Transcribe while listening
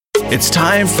It's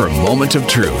time for Moment of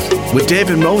Truth with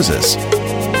David Moses.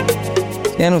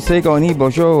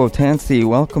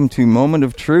 Welcome to Moment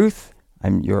of Truth.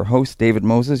 I'm your host, David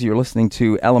Moses. You're listening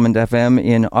to Element FM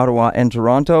in Ottawa and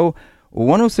Toronto,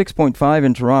 106.5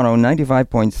 in Toronto,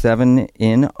 95.7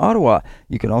 in Ottawa.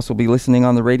 You can also be listening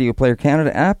on the Radio Player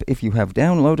Canada app if you have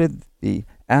downloaded the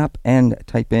app and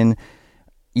type in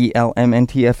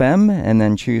ELMNTFM and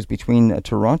then choose between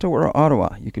Toronto or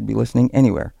Ottawa. You could be listening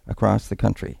anywhere across the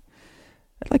country.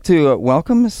 I'd like to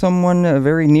welcome someone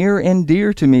very near and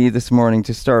dear to me this morning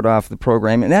to start off the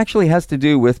program. It actually has to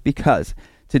do with because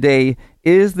today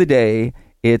is the day.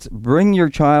 It's Bring Your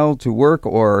Child to Work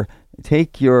or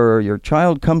Take Your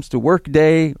Child Comes to Work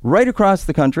Day right across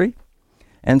the country.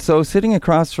 And so sitting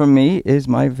across from me is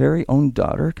my very own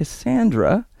daughter,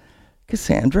 Cassandra.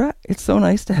 Cassandra, it's so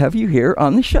nice to have you here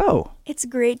on the show. It's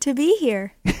great to be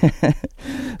here.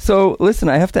 So listen,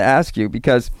 I have to ask you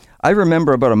because I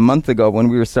remember about a month ago when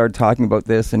we started talking about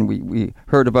this and we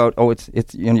heard about,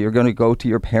 it's you're going to go to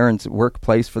your parents'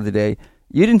 workplace for the day.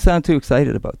 You didn't sound too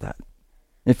excited about that.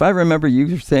 If I remember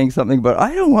you saying something about,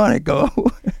 I don't want to go.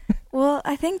 Well,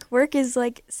 I think work is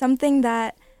like something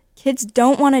that kids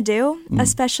don't want to do,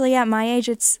 especially at my age.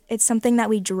 It's something that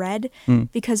we dread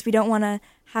because we don't want to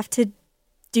have to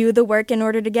do the work in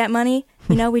order to get money.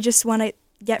 We just want to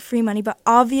get free money, but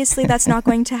obviously that's not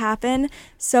going to happen.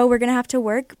 So we're going to have to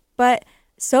work. But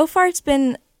so far it's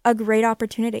been a great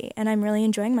opportunity and I'm really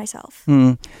enjoying myself.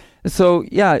 So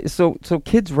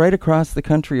kids right across the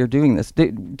country are doing this.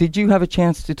 Did you have a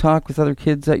chance to talk with other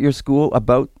kids at your school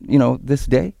about, this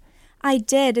day? I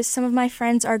did. Some of my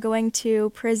friends are going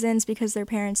to prisons because their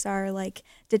parents are like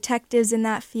detectives in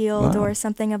that field or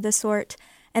something of the sort.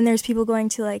 And there's people going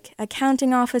to like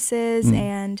accounting offices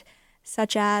and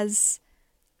such as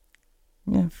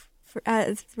where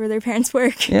their parents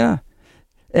work. Yeah.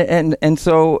 And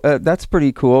so that's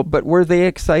pretty cool. But were they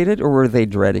excited or were they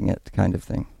dreading it kind of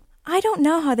thing? I don't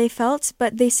know how they felt,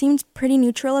 but they seemed pretty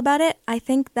neutral about it. I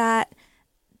think that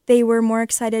they were more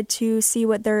excited to see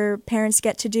what their parents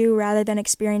get to do rather than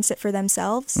experience it for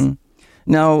themselves.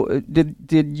 Now,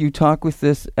 did you talk with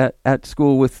this at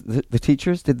school with the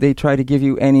teachers? Did they try to give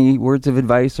you any words of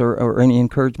advice or any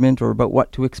encouragement or about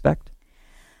what to expect?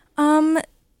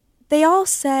 They all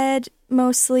said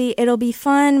mostly it'll be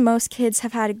fun. Most kids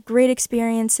have had great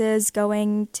experiences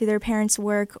going to their parents'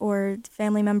 work or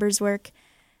family members' work.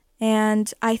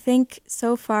 And I think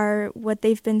so far what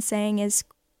they've been saying is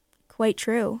quite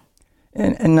true.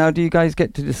 And now do you guys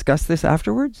get to discuss this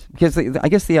afterwards? Because I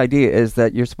guess the idea is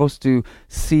that you're supposed to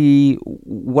see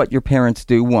what your parents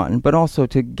do, one, but also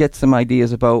to get some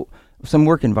ideas about some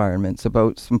work environments,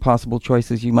 about some possible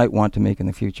choices you might want to make in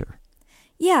the future.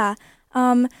 Yeah.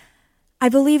 I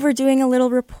believe we're doing a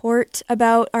little report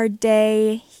about our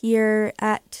day here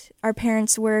at our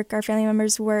parents' work, our family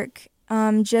members' work,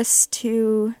 just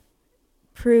to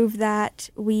prove that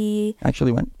we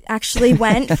actually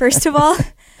went, first of all,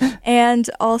 and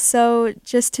also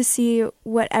just to see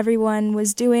what everyone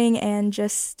was doing and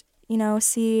just,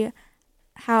 see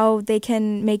how they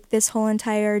can make this whole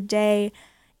entire day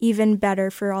even better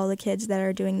for all the kids that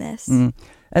are doing this.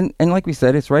 And like we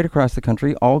said, it's right across the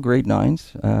country, all grade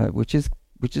 9s, which is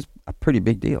a pretty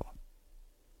big deal.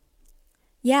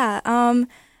 Yeah,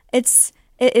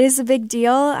 it is a big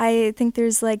deal. I think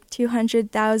there's like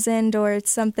 200,000 or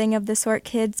something of the sort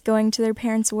kids going to their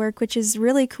parents' work, which is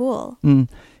really cool.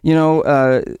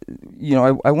 I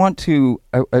want to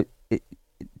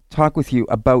talk with you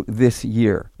about this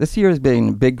year. This year has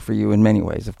been big for you in many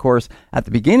ways. Of course, at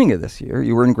the beginning of this year,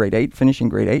 you were in grade 8, finishing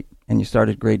grade 8, and you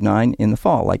started grade 9 in the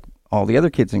fall, like all the other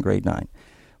kids in grade 9.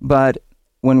 But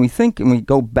when we think and we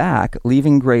go back,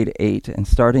 leaving grade 8 and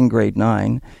starting grade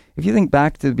 9, if you think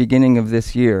back to the beginning of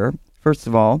this year, first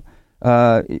of all,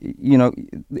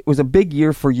 it was a big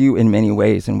year for you in many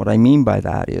ways. And what I mean by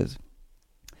that is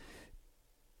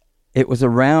it was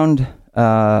around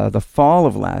the fall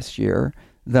of last year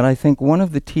that I think one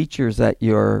of the teachers at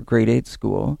your grade 8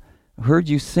 school heard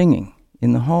you singing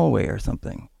in the hallway or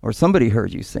something, or somebody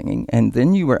heard you singing, and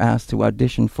then you were asked to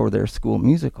audition for their school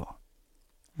musical,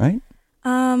 right?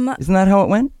 Isn't that how it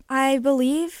went? I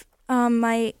believe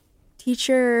my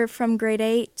teacher from grade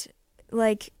 8,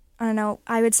 I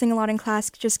would sing a lot in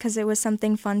class just because it was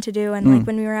something fun to do, and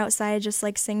when we were outside, I'd just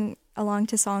sing along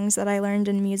to songs that I learned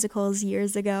in musicals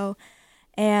years ago,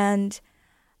 and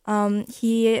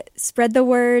he spread the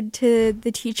word to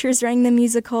the teachers running the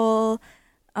musical,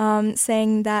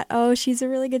 saying that, she's a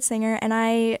really good singer. And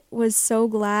I was so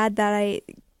glad that I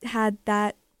had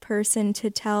that person to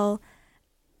tell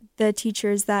the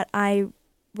teachers that I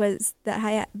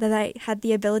I had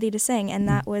the ability to sing, and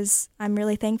I'm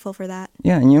really thankful for that.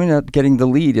 Yeah, and you ended up getting the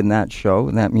lead in that show,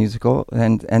 in that musical,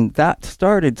 and that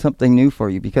started something new for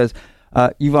you because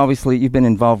you've been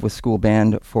involved with school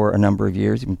band for a number of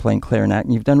years. You've been playing clarinet,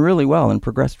 and you've done really well and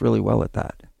progressed really well at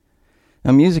that.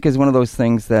 Now, music is one of those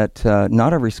things that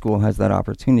not every school has that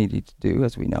opportunity to do,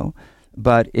 as we know.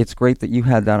 But it's great that you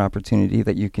had that opportunity,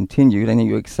 that you continued, and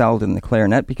you excelled in the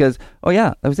clarinet because,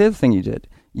 that was the other thing you did.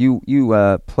 You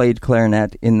played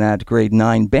clarinet in that grade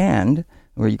 9 band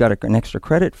where you got an extra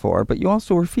credit for, but you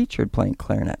also were featured playing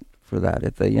clarinet for that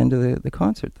at the end of the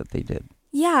concert that they did.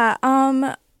 Yeah,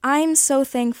 I'm so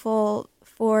thankful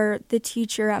for the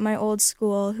teacher at my old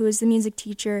school, who is the music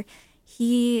teacher.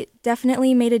 He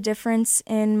definitely made a difference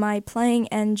in my playing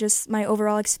and just my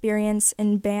overall experience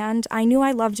in band. I knew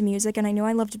I loved music, and I knew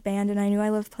I loved band, and I knew I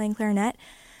loved playing clarinet,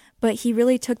 but he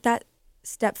really took that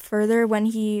step further when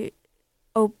he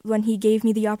gave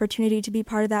me the opportunity to be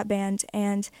part of that band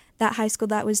and that high school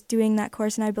that was doing that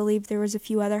course, and I believe there was a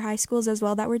few other high schools as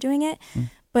well that were doing it.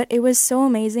 But it was so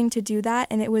amazing to do that,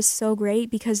 and it was so great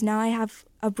because now I have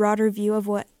a broader view of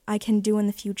what I can do in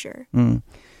the future.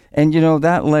 And,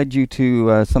 that led you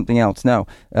to something else. Now,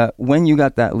 when you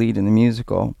got that lead in the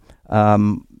musical,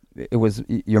 it was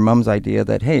your mom's idea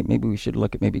that, hey, maybe we should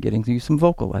look at maybe getting you some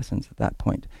vocal lessons at that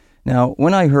point. Now,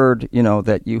 when I heard,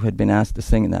 that you had been asked to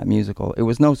sing in that musical, it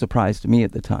was no surprise to me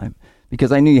at the time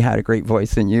because I knew you had a great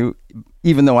voice in you,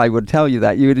 even though I would tell you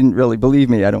that. You didn't really believe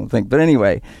me, I don't think. But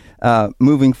anyway,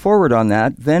 moving forward on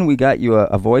that, then we got you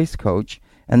a voice coach,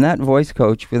 and that voice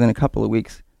coach, within a couple of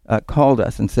weeks, called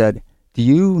us and said, do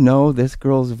you know this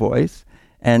girl's voice?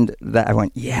 And that I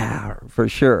went, yeah, for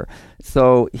sure.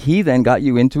 So he then got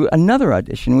you into another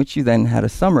audition, which you then had a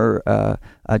summer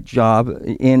a job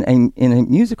in a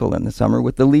musical in the summer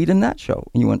with the lead in that show.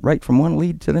 And you went right from one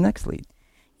lead to the next lead.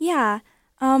 Yeah.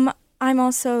 I'm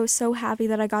also so happy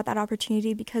that I got that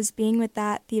opportunity because being with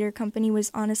that theater company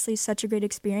was honestly such a great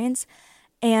experience.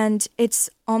 And it's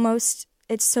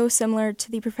so similar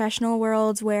to the professional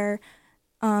world where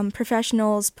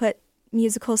professionals put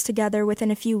musicals together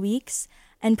within a few weeks,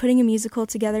 and putting a musical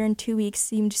together in 2 weeks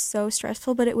seemed so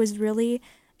stressful, but it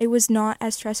was not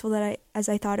as stressful as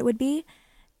I thought it would be.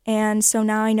 And so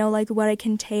now I know what I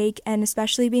can take, and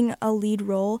especially being a lead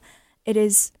role, it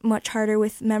is much harder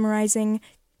with memorizing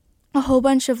a whole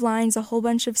bunch of lines, a whole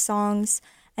bunch of songs,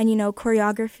 and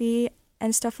choreography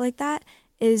and stuff like that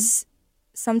is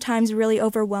sometimes really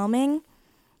overwhelming.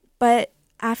 But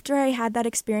after I had that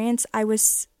experience,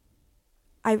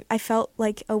 I felt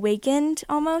awakened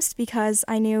almost because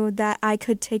I knew that I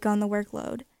could take on the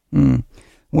workload.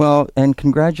 Well, and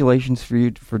congratulations for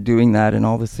you for doing that and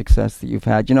all the success that you've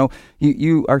had.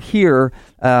 You are here,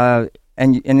 and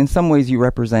in some ways you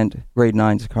represent grade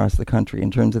 9s across the country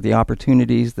in terms of the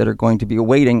opportunities that are going to be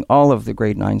awaiting all of the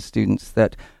grade 9 students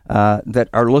that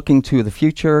are looking to the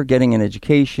future, getting an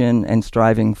education, and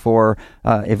striving for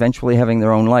eventually having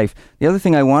their own life. The other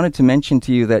thing I wanted to mention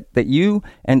to you that you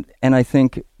and I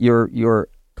think your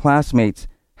classmates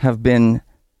have been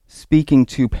speaking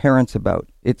to parents about.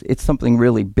 It's something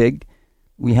really big.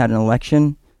 We had an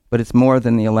election, but it's more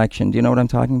than the election. Do you know what I'm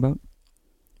talking about?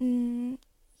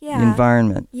 Yeah. The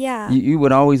environment. Yeah. You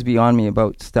would always be on me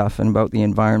about stuff and about the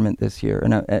environment this year.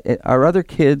 And are other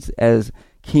kids as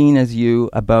keen as you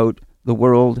about the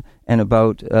world and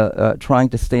about trying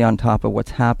to stay on top of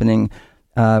what's happening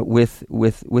with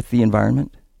the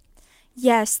environment?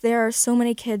 Yes, there are so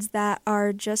many kids that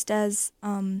are just as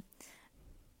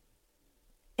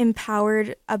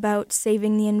empowered about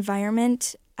saving the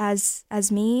environment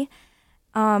as me,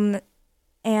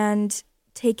 and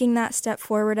taking that step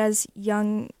forward as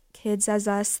young kids as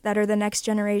us that are the next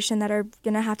generation that are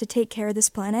going to have to take care of this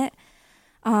planet.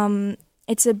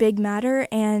 It's a big matter,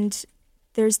 and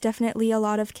there's definitely a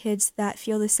lot of kids that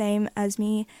feel the same as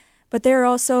me, but there are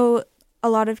also a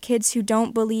lot of kids who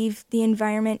don't believe the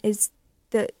environment is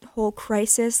the whole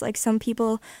crisis. Some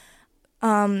people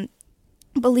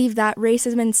believe that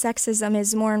racism and sexism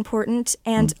is more important,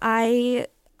 and I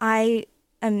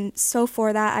am so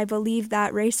for that. I believe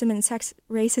that racism and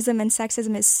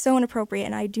sexism is so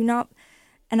inappropriate,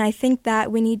 and I think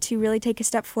that we need to really take a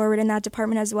step forward in that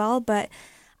department as well. But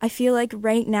I feel like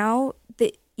right now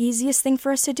the easiest thing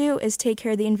for us to do is take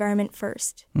care of the environment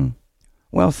first.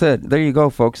 Well said. There you go,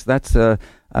 folks. That's a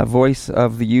voice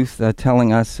of the youth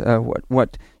telling us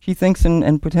what she thinks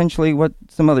and potentially what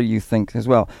some other youth think as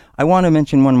well. I want to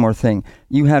mention one more thing.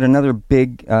 You had another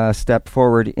big step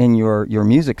forward in your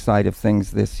music side of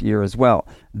things this year as well.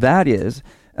 That is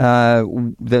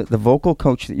the vocal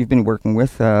coach that you've been working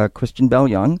with, Christian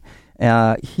Bell-Young,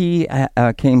 he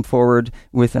came forward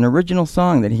with an original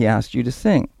song that he asked you to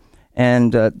sing.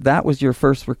 And that was your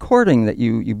first recording that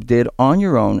you did on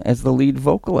your own as the lead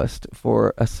vocalist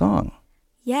for a song.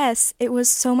 Yes, it was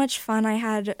so much fun. I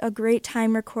had a great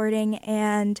time recording,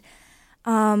 and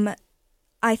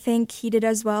I think he did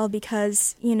as well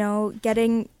because,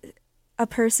 getting a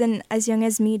person as young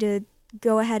as me to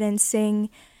go ahead and sing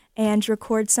and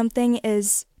record something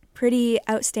is pretty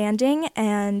outstanding,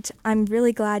 and I'm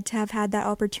really glad to have had that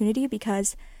opportunity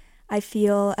because I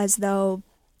feel as though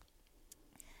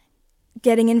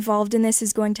getting involved in this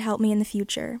is going to help me in the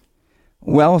future.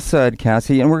 Well said,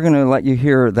 Cassie, and we're going to let you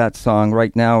hear that song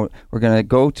right now. We're going to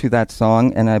go to that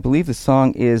song, and I believe the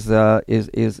song is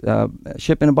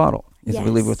Ship in a Bottle, is I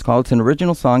believe what it's called. It's an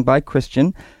original song by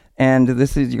Christian, and you're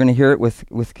going to hear it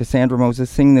with Cassandra Moses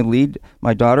singing the lead,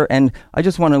 my daughter. And I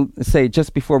just want to say,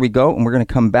 just before we go, and we're going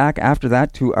to come back after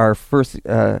that to our first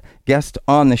guest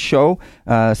on the show,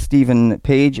 Stephen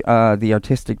Page, the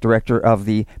artistic director of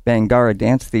the Bangarra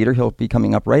Dance Theatre. He'll be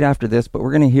coming up right after this, but we're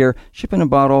going to hear Ship in a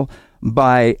Bottle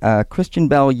by Christian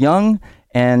Bell Young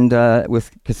and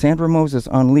with Cassandra Moses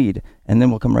on lead. And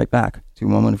then we'll come right back to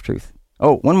Moment of Truth.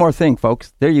 Oh, one more thing,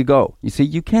 folks. There you go. You see,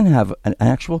 you can have an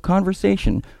actual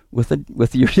conversation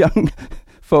with your young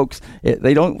folks.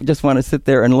 They don't just want to sit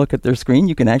there and look at their screen.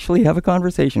 You can actually have a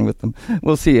conversation with them.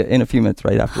 We'll see you in a few minutes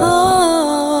right after this.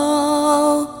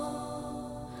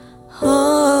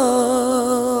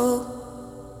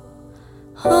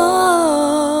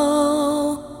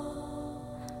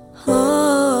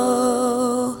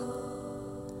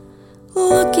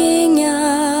 Looking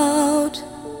out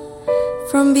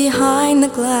from behind the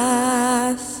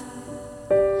glass,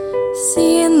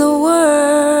 seeing the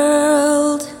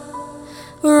world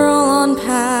roll on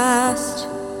past,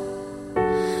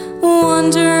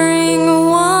 wondering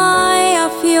why I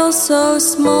feel so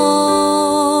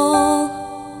small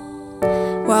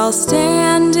while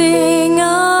standing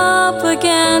up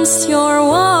against your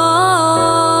wall.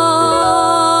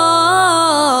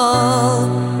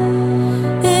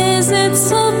 Is it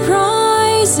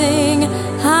surprising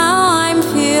how I'm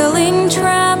feeling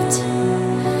trapped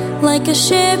like a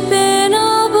ship in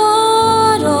a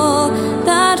bottle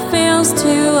that fails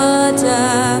to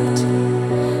adapt?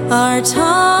 Our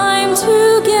time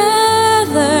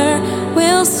together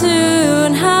will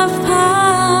soon have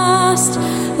passed,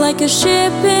 like a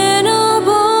ship in a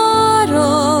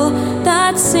bottle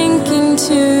that's sinking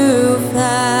too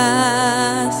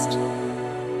fast.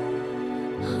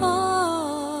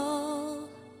 Oh.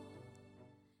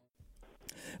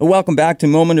 Welcome back to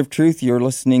Moment of Truth. You're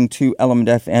listening to Element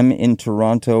FM in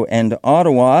Toronto and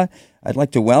Ottawa. I'd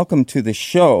like to welcome to the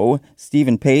show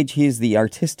Stephen Page. He is the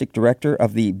artistic director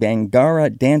of the Bangarra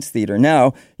Dance Theatre.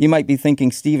 Now, you might be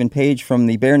thinking Stephen Page from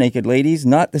the Bare Naked Ladies.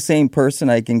 Not the same person,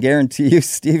 I can guarantee you.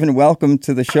 Stephen, welcome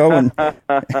to the show. That's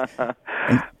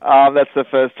the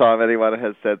first time anyone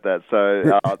has said that, so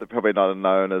they're probably not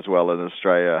known as well in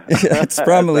Australia. That's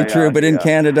probably true, but in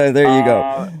Canada, there you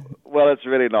go. Well, it's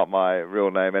really not my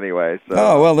real name anyway. So,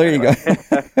 oh, well, there you go.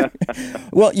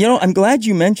 Well, I'm glad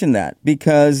you mentioned that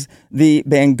because the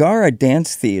Bangarra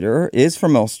Dance Theatre is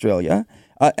from Australia.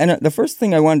 And the first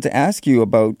thing I wanted to ask you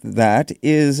about that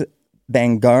is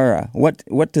Bangarra.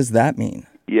 What does that mean?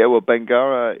 Yeah, well,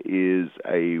 Bangarra is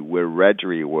a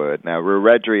Wiradjuri word. Now,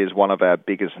 Wiradjuri is one of our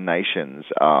biggest nations.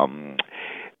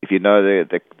 If you know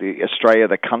the Australia,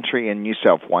 the country in New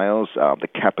South Wales, the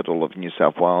capital of New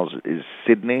South Wales is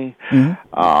Sydney, and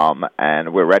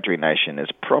Wiradjuri Nation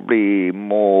is probably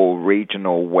more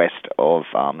regional west of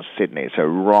Sydney, so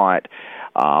right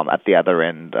at the other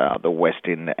end, the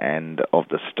western end of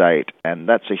the state, and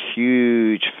that's a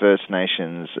huge First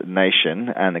Nations nation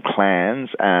and the clans,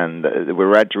 and the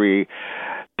Wiradjuri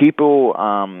people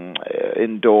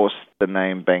endorsed the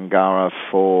name Bangarra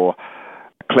for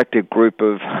collective group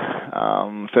of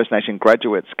First Nation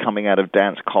graduates coming out of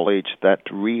dance college that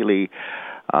really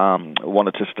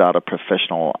wanted to start a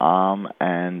professional arm,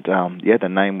 and the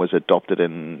name was adopted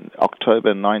in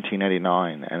October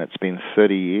 1989, and it's been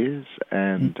 30 years,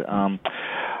 and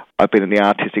I've been the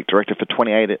artistic director for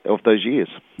 28 of those years.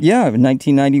 Yeah,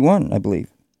 1991, I believe.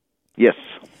 Yes.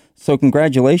 So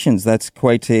congratulations, that's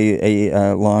quite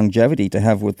a longevity to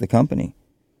have with the company.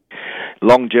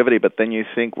 Longevity, but then you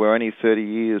think we're only 30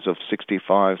 years of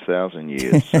 65,000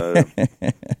 years. So,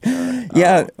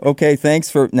 yeah, okay,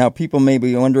 thanks for... Now, people may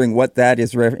be wondering what that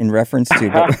is in reference to,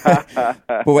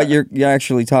 but what you're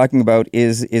actually talking about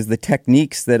is the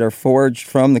techniques that are forged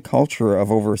from the culture of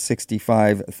over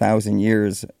 65,000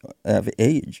 years of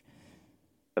age.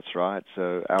 That's right.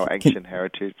 So our ancient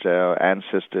heritage, our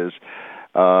ancestors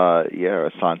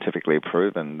are scientifically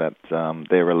proven that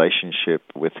their relationship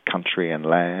with country and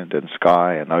land and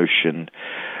sky and ocean,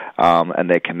 and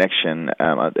their connection,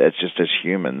 it's just as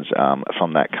humans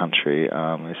from that country,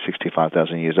 is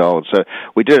 65,000 years old. So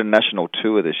we did a national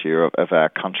tour this year of our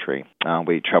country.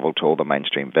 We travelled to all the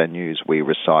mainstream venues. We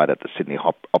reside at the Sydney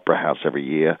Opera House every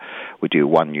year. We do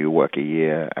one new work a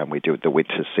year, and we do the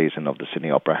winter season of the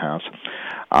Sydney Opera House.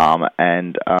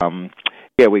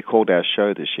 We called our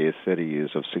show this year 30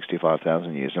 Years of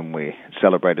 65,000 Years, and we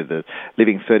celebrated the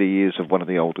living 30 years of one of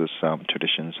the oldest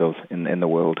traditions in the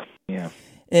world. Yeah.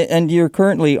 And you're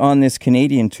currently on this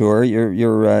Canadian tour.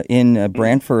 You're in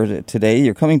Brantford today.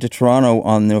 You're coming to Toronto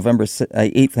on November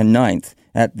 8th and 9th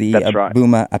at the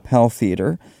Bouma Appel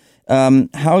Theatre.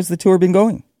 How's the tour been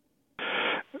going?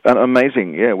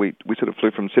 Amazing. Yeah, we sort of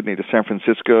flew from Sydney to San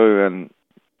Francisco and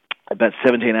about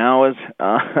 17 hours,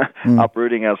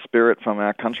 uprooting our spirit from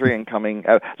our country and coming.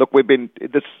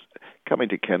 Coming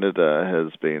to Canada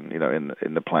has been,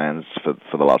 in the plans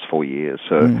for the last 4 years.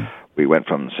 So we went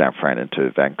from San Fran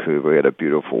into Vancouver. We had a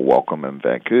beautiful welcome in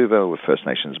Vancouver with First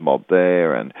Nations mob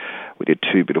there, and we did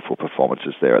 2 beautiful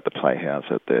performances there at the Playhouse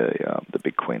at the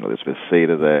big Queen Elizabeth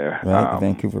Theatre there. Right, the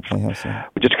Vancouver Playhouse. Yeah.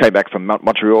 We just came back from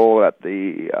Montreal at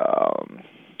the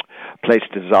Place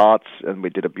des Arts, and we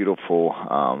did a beautiful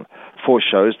 4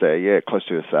 shows there. Yeah, close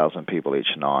to 1,000 people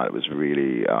each night. It was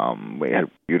really we had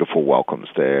beautiful welcomes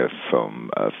there from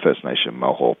First Nation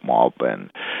Mohawk mob, and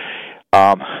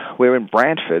we're in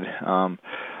Brantford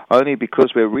only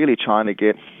because we're really trying to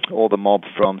get all the mob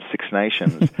from Six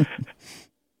Nations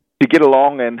to get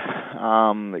along and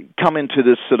come into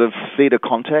this sort of theatre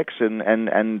context and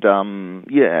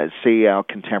see our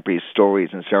contemporary stories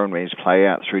and ceremonies play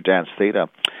out through dance theatre.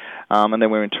 And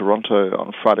then we're in Toronto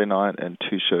on Friday night and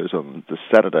 2 shows on the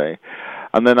Saturday.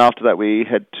 And then after that, we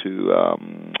head to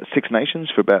Six Nations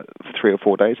for about 3 or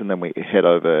 4 days, and then we head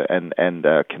over and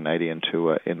a Canadian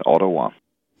tour in Ottawa.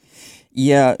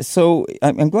 Yeah, so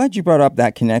I'm glad you brought up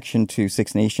that connection to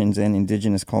Six Nations and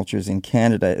Indigenous cultures in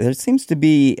Canada. There seems to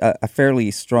be a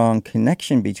fairly strong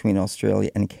connection between Australia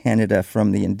and Canada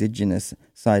from the Indigenous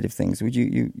side of things. Would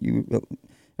you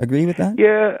agree with that?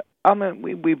 Yeah. I mean,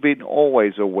 we've been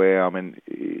always aware. I mean,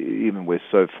 even we're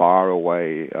so far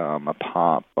away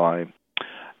apart by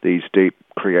these deep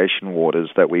creation waters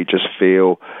that we just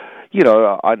feel,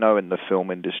 I know in the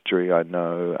film industry, I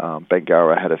know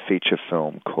Bangarra had a feature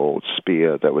film called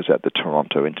Spear that was at the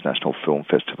Toronto International Film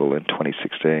Festival in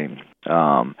 2016.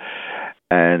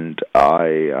 And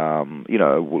I,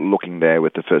 looking there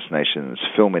with the First Nations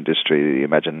film industry, the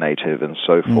Imagine Native and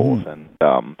so forth, and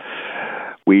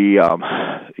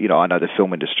I know the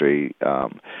film industry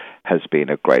has been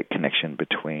a great connection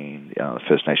between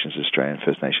First Nations Australians,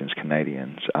 First Nations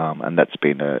Canadians, and that's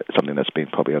been something that's been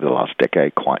probably over the last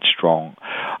decade quite strong.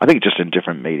 I think just in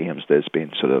different mediums there's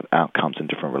been sort of outcomes in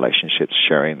different relationships,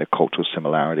 sharing the cultural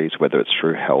similarities, whether it's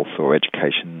through health or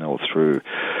education or through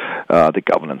the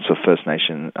governance of First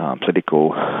Nation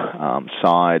political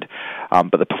side.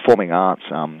 But the performing arts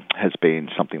has been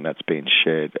something that's been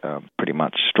shared pretty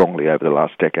much strongly over the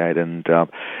last decade. And,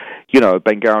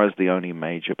 Bangarra is the only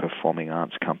major performing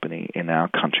arts company in our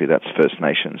country that's First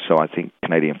Nations. So I think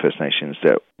Canadian First Nations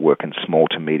that work in small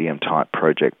to medium type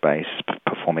project-based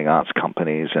performing arts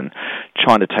companies and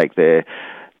trying to take their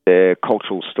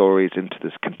cultural stories into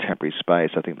this contemporary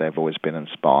space, I think they've always been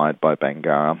inspired by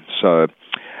Bangarra. So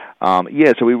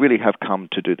so we really have come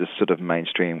to do this sort of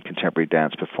mainstream contemporary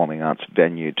dance performing arts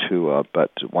venue tour,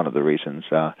 but one of the reasons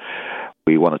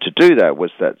we wanted to do that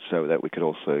was that so that we could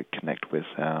also connect with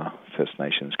our First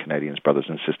Nations Canadians, brothers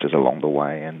and sisters along the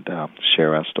way and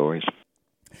share our stories.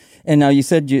 And now you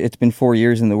said it's been 4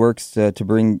 years in the works to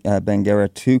bring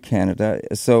Bangarra to Canada.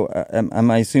 So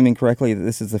am I assuming correctly that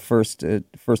this is the first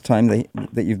time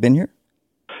that you've been here?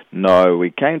 No,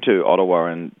 we came to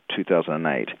Ottawa in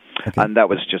 2008, okay. And that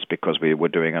was just because we were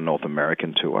doing a North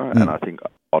American tour, and I think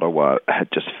Ottawa had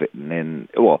just fit in.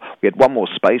 Well, we had one more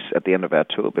space at the end of our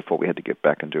tour before we had to get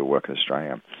back and do work in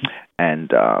Australia,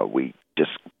 and we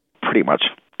just pretty much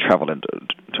travelled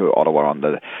to Ottawa on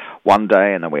the one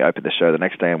day, and then we opened the show the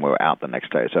next day, and we were out the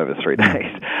next day. It's over 3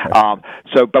 days.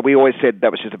 But we always said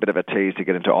that was just a bit of a tease to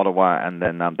get into Ottawa, and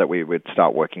then that we would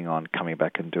start working on coming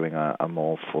back and doing a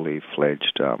more fully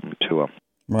fledged tour.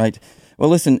 Right. Well,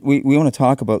 listen, we want to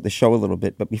talk about the show a little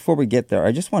bit, but before we get there,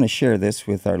 I just want to share this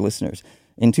with our listeners.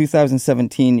 In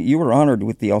 2017, you were honored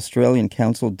with the Australian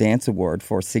Council Dance Award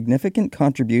for significant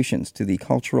contributions to the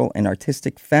cultural and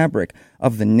artistic fabric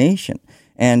of the nation.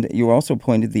 And you were also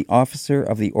appointed the Officer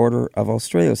of the Order of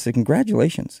Australia. So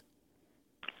congratulations.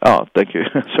 Oh, thank you.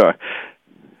 Sorry.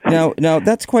 Now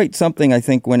that's quite something, I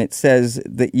think, when it says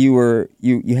that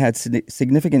you had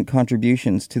significant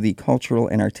contributions to the cultural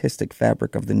and artistic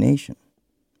fabric of the nation.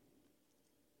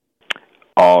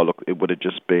 Oh, look, it would have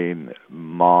just been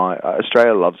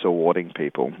Australia loves awarding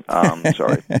people.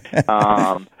 Sorry.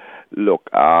 Look,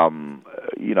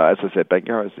 as I said,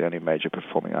 Bangarra is the only major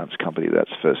performing arts company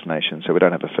that's First Nation, so we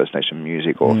don't have a First Nation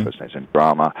music or First Nation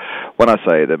drama. When I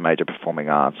say the major performing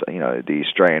arts, the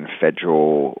Australian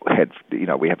federal head,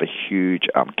 we have a huge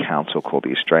council called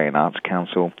the Australian Arts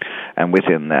Council, and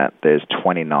within that there's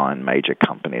 29 major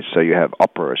companies. So you have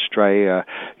Opera Australia,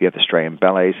 you have Australian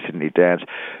Ballet, Sydney Dance,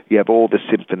 you have all the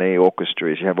symphony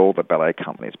orchestras, you have all the ballet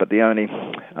companies, but the only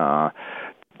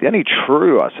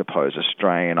true, I suppose,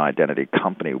 Australian identity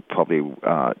company probably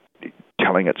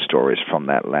telling its stories from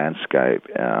that landscape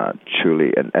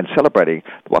truly and celebrating,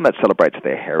 the one that celebrates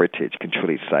their heritage can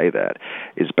truly say that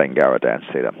is Bangarra Dance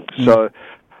Theatre. So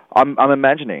I'm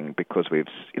imagining, because we've,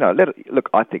 look,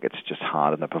 I think it's just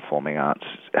hard in the performing arts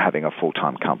having a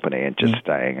full-time company and just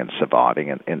staying and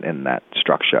surviving in that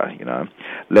structure,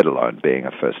 let alone being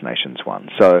a First Nations one.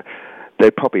 So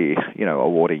they're probably,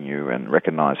 awarding you and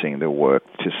recognizing the work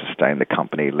to sustain the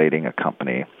company, leading a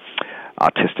company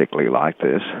artistically like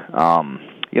this.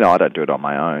 I don't do it on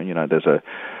my own. There's a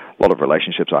lot of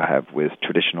relationships I have with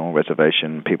traditional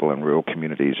reservation people in rural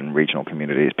communities and regional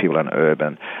communities, people in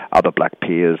urban, other black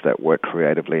peers that work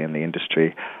creatively in the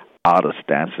industry, artists,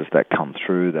 dancers that come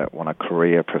through that want a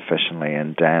career professionally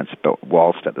in dance, but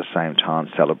whilst at the same time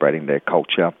celebrating their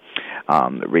culture,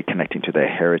 reconnecting to their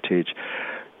heritage.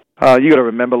 You got to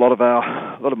remember a lot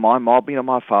of my mob.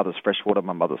 My father's freshwater,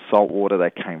 my mother's saltwater. They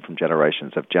came from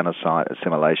generations of genocide,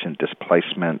 assimilation,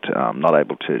 displacement, not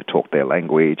able to talk their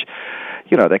language.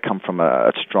 They come from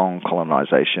a strong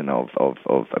colonization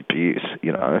of abuse.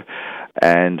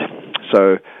 And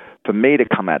so for me to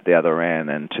come out the other end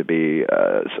and to be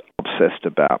obsessed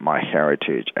about my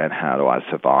heritage and how do I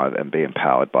survive and be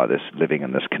empowered by this, living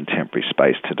in this contemporary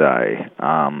space today.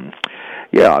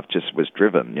 I just was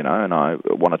driven, and I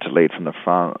wanted to lead from the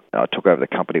front. I took over the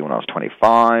company when I was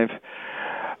 25.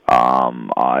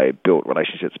 I built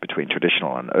relationships between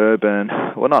traditional and urban.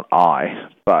 Well, not I,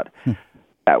 but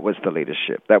that was the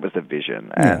leadership. That was the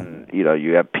vision. Yeah. And,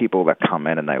 you have people that come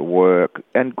in and they work,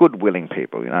 and good, willing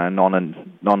people,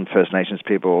 non-First Nations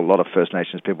people, a lot of First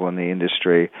Nations people in the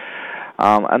industry,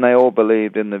 and they all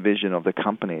believed in the vision of the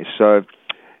company. So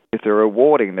if they're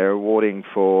awarding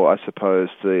for, I suppose,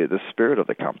 the spirit of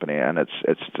the company and its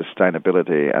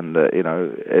sustainability, and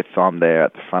if I'm there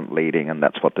at the front leading and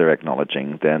that's what they're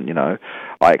acknowledging, then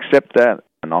I accept that.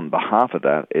 And on behalf of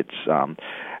that, it's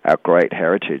our great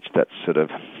heritage that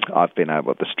I've been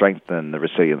able to strengthen. The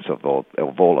resilience of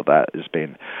all of that has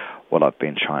been what I've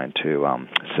been trying to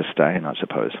sustain, I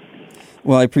suppose.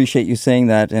 Well, I appreciate you saying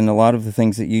that, and a lot of the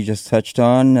things that you just touched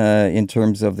on in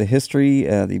terms of the history,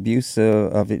 the abuse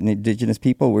of Indigenous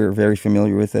people, we're very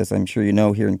familiar with, as I'm sure you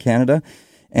know, here in Canada.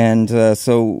 And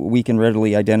so we can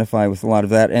readily identify with a lot of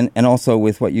that, and also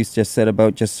with what you just said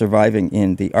about just surviving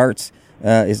in the arts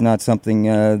is not something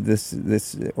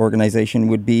this organization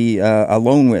would be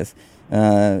alone with,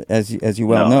 as you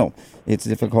well know. It's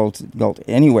difficult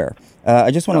anywhere.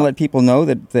 I just want to let people know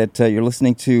that you're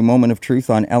listening to Moment of Truth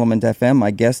on Element FM.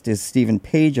 My guest is Stephen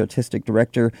Page, Artistic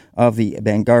Director of the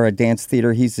Bangarra Dance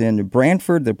Theatre. He's in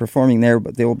Brantford. They're performing there,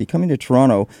 but they will be coming to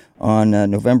Toronto on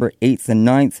November 8th and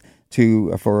 9th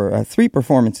for 3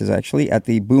 performances, actually, at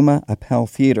the Bouma Appel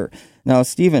Theatre. Now,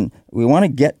 Stephen, we want to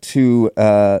get to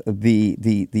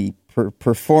the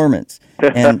performance.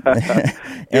 And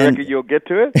you reckon you'll get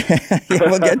to it? Yeah,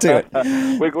 we'll get to it.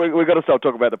 We've got to stop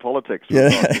talking about the politics. Yeah,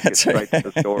 that's right. Straight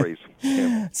to the stories.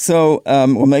 Yeah. So,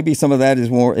 maybe some of that is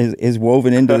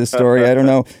woven into the story. I don't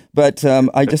know, but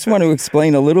I just want to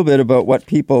explain a little bit about what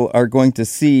people are going to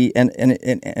see, and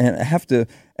I have to.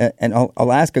 And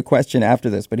I'll ask a question after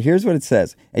this, but here's what it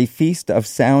says: a feast of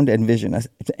sound and vision,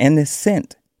 and the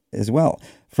scent as well.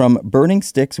 From burning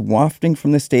sticks wafting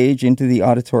from the stage into the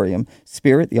auditorium,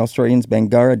 Spirit, the Australians'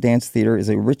 Bangarra Dance Theatre, is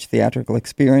a rich theatrical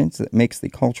experience that makes the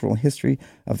cultural history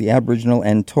of the Aboriginal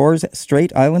and Torres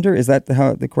Strait Islander, is that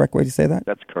the correct way to say that?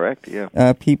 That's correct,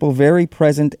 yeah. People very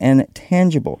present and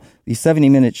tangible. The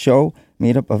 70-minute show,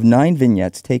 made up of 9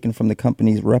 vignettes taken from the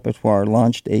company's repertoire,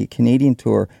 launched a Canadian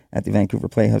tour at the Vancouver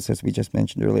Playhouse, as we just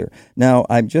mentioned earlier. Now,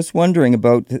 I'm just wondering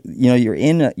about, you're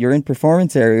in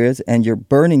performance areas and you're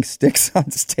burning sticks on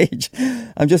stage.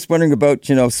 I'm just wondering about,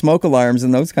 smoke alarms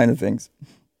and those kind of things.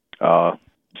 Not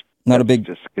a big...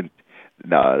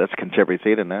 No, that's contemporary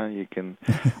theatre now. You can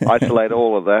isolate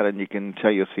all of that and you can tell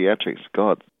your theatrics,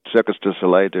 God, Circus du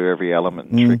Soleil do every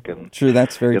element and trick true,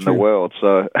 that's very in true. the world.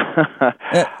 So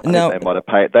now, they might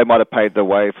have paved the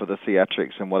way for the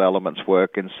theatrics and what elements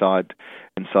work inside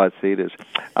theatres.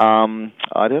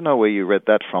 I don't know where you read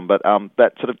that from, but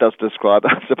that sort of does describe,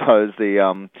 I suppose,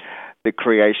 the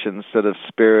creation sort of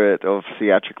spirit of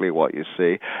theatrically what you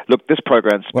see. Look, this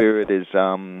program's spirit is...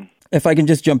 if I can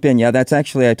just jump in, that's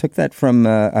actually, I took that from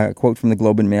a quote from the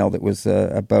Globe and Mail that was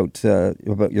about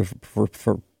your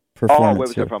performance. Where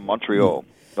was it from? Montreal.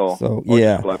 So,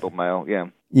 Global Mail,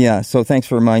 Yeah, so thanks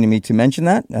for reminding me to mention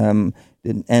that. And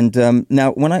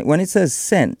now, when it says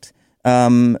scent...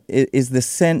 is the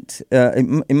scent?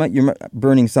 You're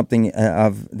burning something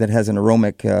that has an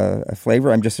aromatic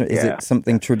flavor. Is it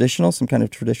something traditional? Some kind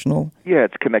of traditional? Yeah,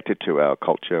 it's connected to our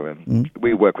culture, and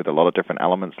we work with a lot of different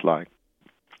elements, like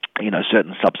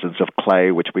certain substance of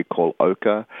clay, which we call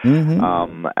ochre,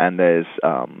 and there's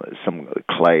some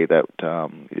clay that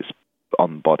is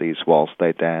on bodies whilst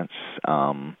they dance.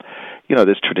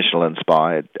 There's traditional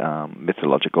inspired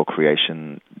mythological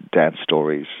creation dance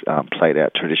stories played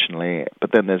out traditionally,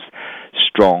 but then there's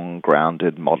strong,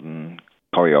 grounded, modern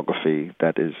choreography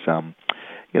that is,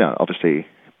 obviously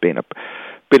been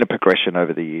a progression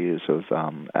over the years of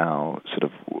our sort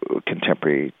of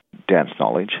contemporary dance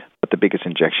knowledge. But the biggest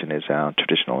injection is our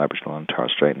traditional Aboriginal and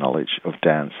Torres Strait knowledge of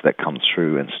dance that comes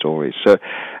through in stories. So,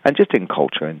 and just in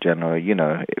culture in general,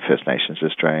 First Nations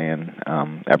Australian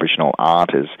Aboriginal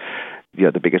art is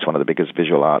one of the biggest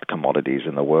visual art commodities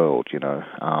in the world.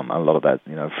 A lot of that,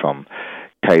 from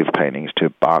cave paintings to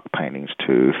bark paintings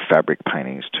to fabric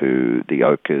paintings to the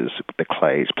ochres, the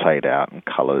clays played out in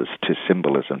colours, to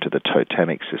symbolism, to the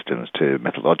totemic systems, to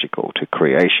methodological, to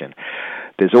creation.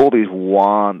 There's all these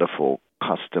wonderful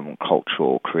custom,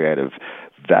 cultural, creative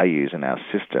values in our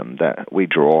system that we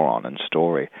draw on in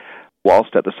story,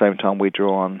 whilst at the same time we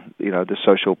draw on, the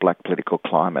social black political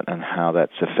climate and how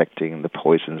that's affecting the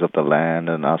poisons of the land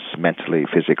and us mentally,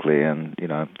 physically, and,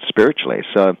 spiritually.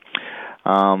 So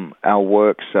our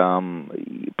works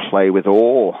play with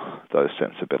all those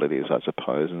sensibilities, I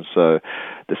suppose. And so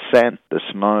the scent, the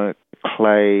smoke,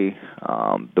 clay,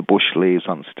 the bush leaves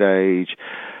on stage,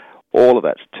 all of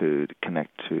that's to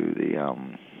connect to the,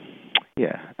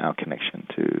 our connection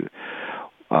to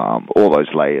all those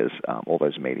layers, all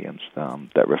those mediums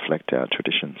that reflect our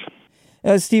traditions.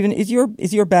 Stephen, is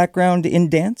your background in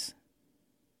dance?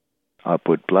 I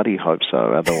would bloody hope so.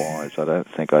 Otherwise, I don't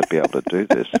think I'd be able to do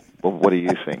this. Well, what do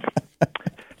you think?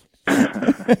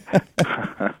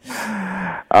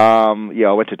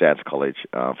 I went to dance college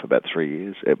for about 3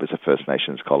 years. It was a First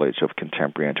Nations college of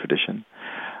contemporary and tradition.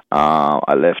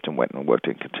 I left and went and worked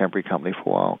in a contemporary company for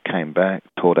a while, came back,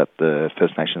 taught at the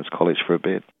First Nations college for a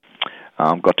bit,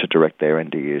 got to direct their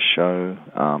end of year show.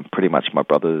 Pretty much my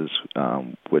brothers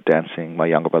were dancing, my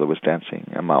younger brother was dancing,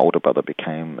 and my older brother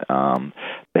became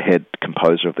the head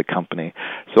composer of the company.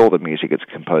 So all the music is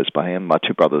composed by him. My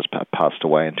two brothers passed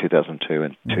away in 2002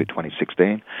 and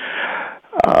 2016.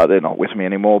 They're not with me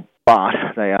anymore,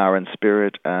 but they are in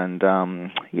spirit, and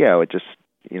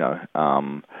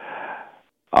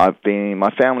my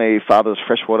family, father's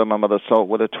freshwater, my mother's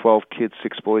saltwater, 12 kids,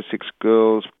 6 boys, 6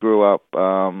 girls, grew up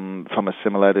from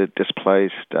assimilated,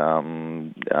 displaced,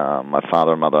 my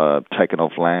father and mother taken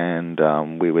off land.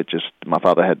 My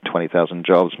father had 20,000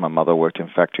 jobs, my mother worked in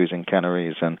factories and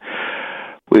canneries, and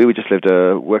we just lived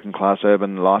a working class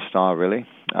urban lifestyle, really.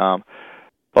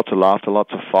 Lots of laughter,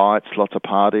 lots of fights, lots of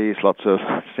parties, lots of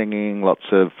singing, lots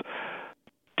of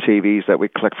TVs that we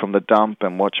collect from the dump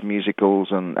and watch musicals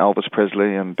and Elvis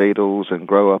Presley and Beatles and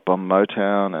grow up on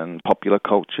Motown and popular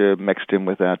culture mixed in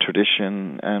with our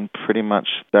tradition, and pretty much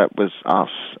that was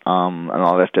us. And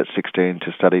I left at 16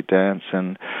 to study dance,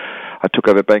 and I took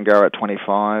over Bangarra at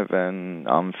 25, and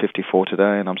I'm 54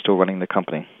 today, and I'm still running the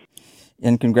company.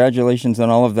 And congratulations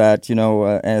on all of that.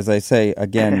 As I say,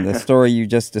 again, the story you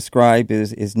just described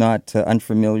is not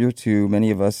unfamiliar to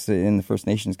many of us in the First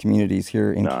Nations communities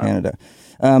here in Canada.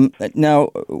 Now,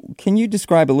 can you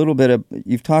describe a little bit of,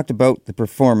 you've talked about the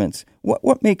performance.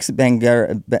 What makes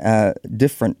Bangarra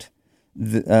different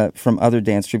from other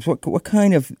dance troupes? What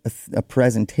kind of a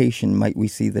presentation might we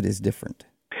see that is different?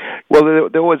 Well,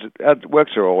 our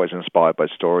works are always inspired by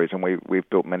stories, and we've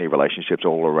built many relationships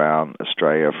all around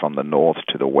Australia, from the north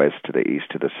to the west to the east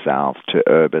to the south, to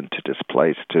urban to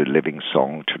displaced, to living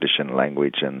song, tradition,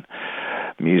 language, and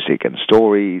music and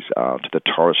stories, to the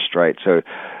Torres Strait. So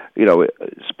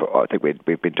I think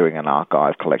we've been doing an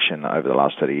archive collection over the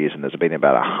last 30 years, and there's been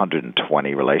about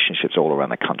 120 relationships all around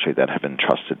the country that have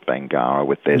entrusted Bangarra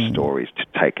with their stories to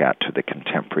take out to the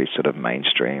contemporary sort of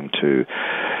mainstream, to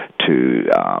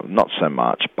not so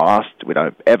much we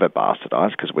don't ever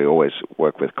bastardize, because we always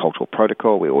work with cultural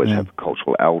protocol. We always have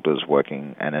cultural elders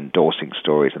working and endorsing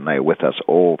stories, and they're with us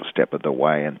all the step of the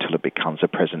way until it becomes a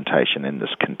presentation in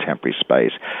this contemporary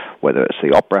space, whether it's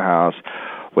the Opera House,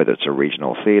 whether it's a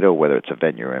regional theatre, whether it's a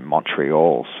venue in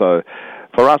Montreal. So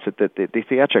for us, the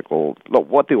theatrical, look,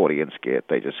 what the audience get,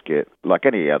 they just get, like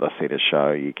any other theatre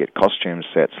show, you get costumes,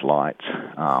 sets, lights.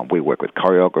 We work with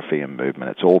choreography and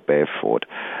movement. It's all barefoot.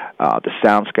 The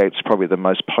soundscape's probably the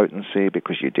most potency,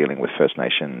 because you're dealing with First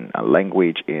Nation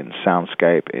language in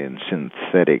soundscape, in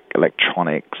synthetic,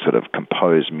 electronic, sort of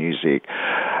composed music,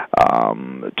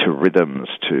 to rhythms,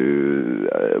 to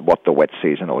what the wet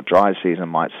season or dry season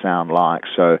might sound like.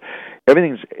 So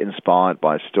everything's inspired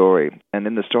by story. And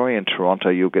in the story in Toronto,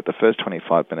 you'll get the first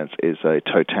 25 minutes is a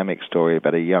totemic story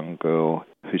about a young girl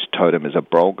whose totem is a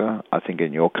brolga. I think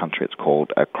in your country it's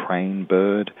called a crane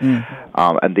bird.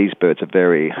 And these birds are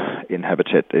very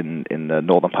inhabited in the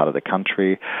northern part of the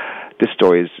country. This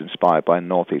story is inspired by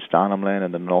Northeast Arnhem Land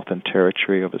and the Northern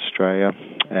Territory of Australia,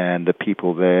 and the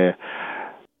people there,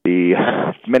 the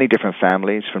many different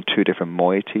families from two different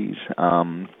moieties.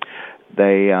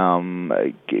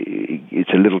 It's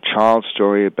a little child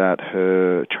story about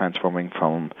her transforming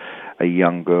from a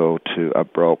young girl to a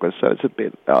brolga. So it's a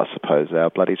bit, I suppose, our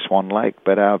Bloody Swan Lake,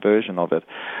 but our version of it.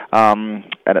 And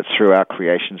it's through our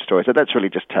creation story. So that's really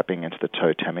just tapping into the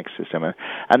totemic system.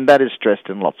 And that is dressed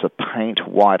in lots of paint,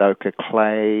 white ochre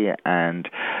clay, and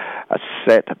a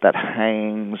set that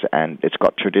hangs, and it's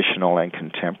got traditional and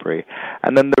contemporary.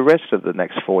 And then the rest of the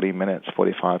next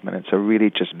 45 minutes are really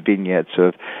just vignettes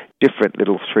of different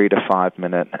little 3 to 5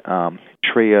 minute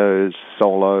trios,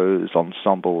 solos,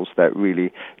 ensembles that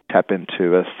really tap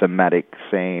into a thematic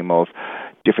theme of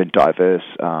different diverse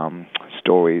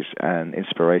stories and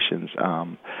inspirations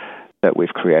that we've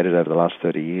created over the last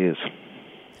 30 years.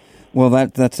 Well,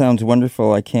 that sounds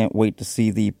wonderful. I can't wait to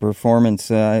see the performance.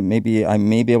 Maybe I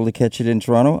may be able to catch it in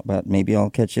Toronto, but maybe I'll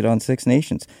catch it on Six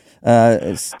Nations.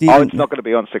 Stephen, it's not going to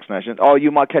be on Six Nations. Oh,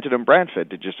 you might catch it in Brantford,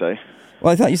 did you say?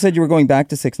 Well, I thought you said you were going back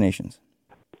to Six Nations.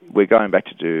 We're going back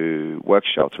to do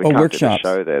workshops. We can't workshops. do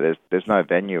the show there. There's no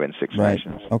venue in Six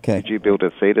Nations. Okay. Did you build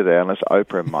a theatre there? Unless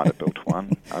Oprah might have built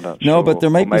one. I'm not No, sure. but there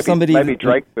might be somebody... Maybe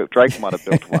Drake might have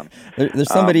built one.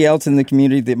 There's somebody else in the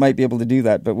community that might be able to do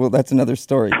that, but that's another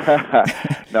story.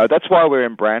 No, that's why we're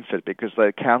in Brantford, because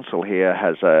the council here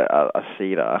has a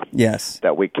theatre. Yes.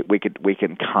 That we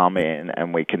can come in,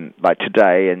 and we can, like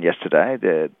today and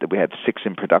yesterday, we had 6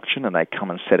 in production, and they come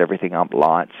and set everything up,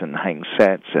 lights and hang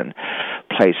sets and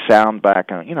play sound back,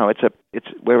 and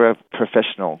we're a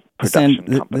professional production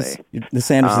company. The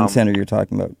Sanderson Centre you're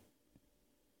talking about.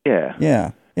 Yeah.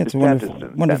 Yeah. It's a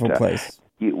wonderful place.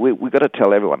 We've got to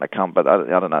tell everyone to come, but I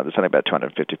don't know, there's only about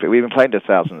 250 people. We've been playing to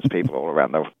thousands of people all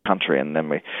around the country, and then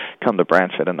we come to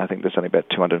Brantford, and I think there's only about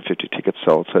 250 tickets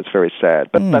sold, so it's very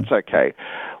sad. But that's okay.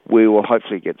 We will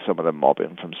hopefully get some of the mob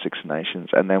in from Six Nations,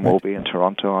 and then we'll be in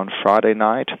Toronto on Friday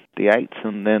night, the 8th,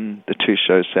 and then the 2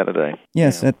 shows Saturday.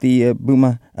 Yes, at the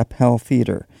Bouma Appel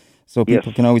Theatre. So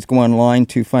people can always go online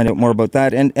to find out more about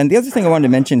that. And the other thing I wanted to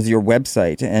mention is your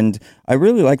website. And I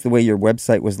really like the way your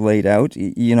website was laid out,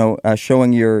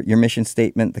 showing your mission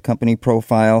statement, the company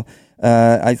profile.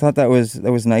 I thought that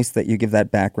was nice that you give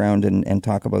that background and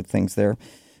talk about things there.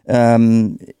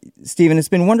 Stephen, it's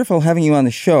been wonderful having you on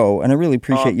the show, and I really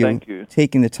appreciate you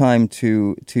taking the time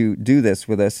to do this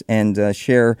with us and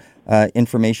share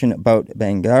information about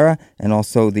Bangarra and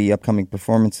also the upcoming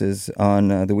performances on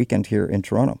the weekend here in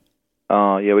Toronto.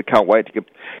 We can't wait to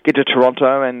get to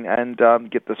Toronto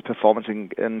and get this performance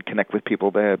and connect with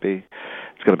people there. It's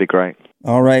going to be great.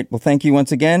 All right. Well, thank you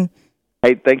once again.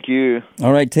 Hey, thank you.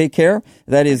 All right, take care.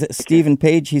 That is Stephen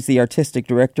Page. He's the artistic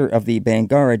director of the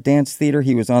Bangarra Dance Theatre.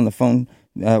 He was on the phone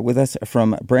with us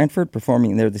from Brantford,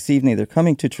 performing there this evening. They're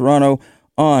coming to Toronto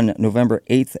on November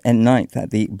 8th and 9th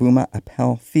at the Bouma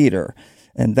Appel Theatre.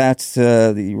 And that's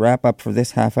the wrap-up for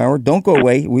this half hour. Don't go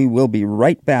away. We will be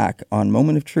right back on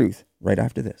Moment of Truth right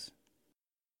after this.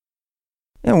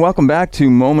 And welcome back to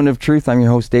Moment of Truth. I'm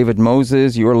your host, David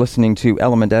Moses. You're listening to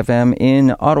Element FM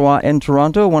in Ottawa and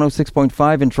Toronto,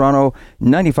 106.5 in Toronto,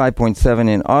 95.7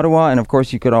 in Ottawa. And, of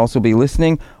course, you could also be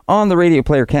listening on the Radio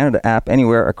Player Canada app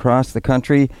anywhere across the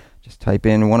country. Just type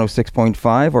in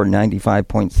 106.5 or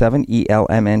 95.7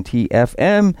 ELMNT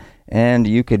FM, and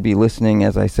you could be listening,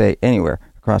 as I say, anywhere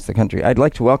across the country. I'd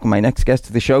like to welcome my next guest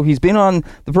to the show. He's been on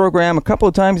the program a couple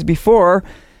of times before,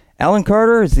 Alan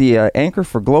Carter is the anchor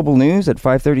for Global News at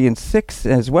 5:30 and 6,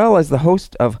 as well as the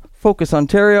host of Focus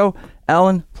Ontario.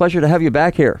 Alan, pleasure to have you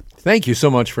back here. Thank you so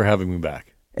much for having me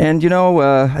back. And,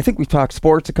 I think we've talked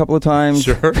sports a couple of times.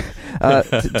 Sure.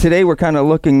 Today we're kind of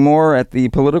looking more at the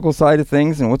political side of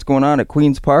things and what's going on at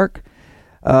Queen's Park.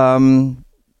 Where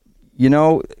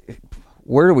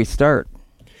do we start?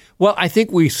 Well, I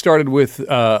think we started with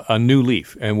a new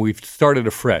leaf, and we've started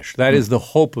afresh. That is the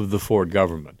hope of the Ford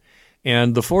government.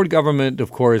 And the Ford government, of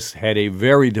course, had a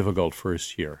very difficult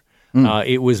first year.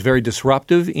 It was very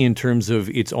disruptive in terms of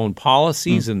its own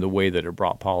policies and the way that it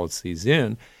brought policies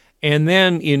in. And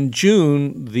then in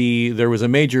June, there was a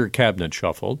major cabinet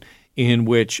shuffle in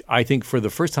which I think for the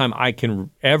first time I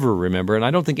can ever remember, and I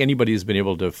don't think anybody has been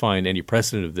able to find any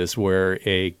precedent of this, where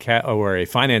a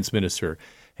finance minister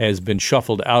has been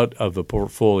shuffled out of the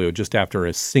portfolio just after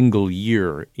a single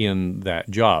year in that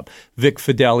job. Vic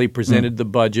Fedeli presented the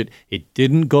budget. It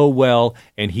didn't go well,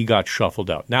 and he got shuffled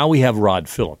out. Now we have Rod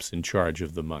Phillips in charge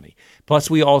of the money. Plus,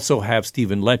 we also have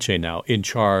Stephen Lecce now in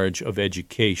charge of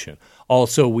education.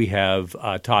 Also, we have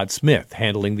Todd Smith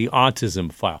handling the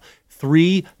autism file.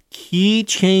 3 key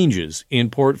changes in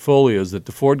portfolios that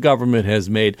the Ford government has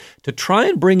made to try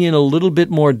and bring in a little bit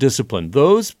more discipline.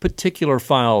 Those particular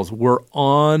files were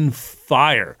on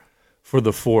fire for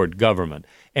the Ford government.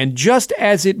 And just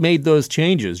as it made those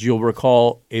changes, you'll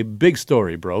recall a big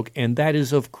story broke, and that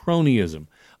is of cronyism,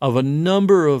 of a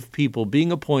number of people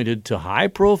being appointed to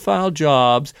high-profile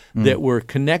jobs that were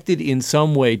connected in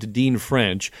some way to Dean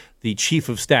French, the chief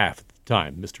of staff at the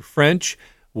time. Mr. French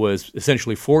was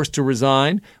essentially forced to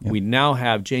resign. Yep. We now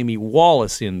have Jamie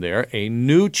Wallace in there, a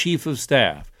new chief of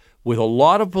staff with a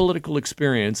lot of political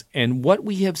experience. And what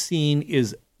we have seen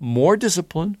is more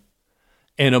discipline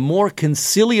and a more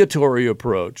conciliatory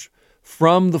approach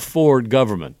from the Ford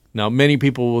government. Now, many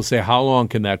people will say, how long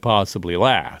can that possibly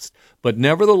last? But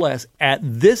nevertheless, at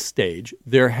this stage,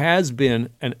 there has been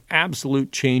an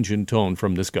absolute change in tone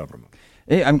from this government.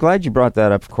 Hey, I'm glad you brought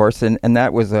that up, of course, and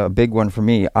that was a big one for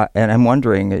me. And I'm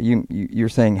wondering, you're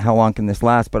saying how long can this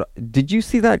last, but did you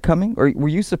see that coming? Or were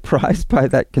you surprised by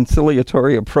that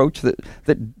conciliatory approach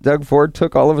that Doug Ford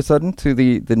took all of a sudden to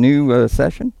the new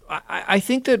session? I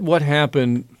think that what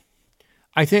happened,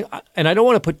 and I don't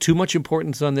want to put too much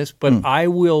importance on this, but I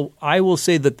will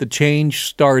say that the change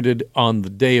started on the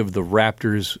day of the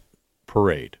Raptors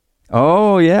parade.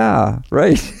 Oh, yeah,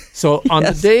 right. So on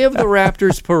the day of the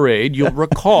Raptors parade, you'll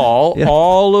recall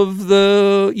all of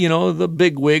the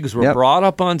bigwigs were brought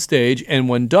up on stage, and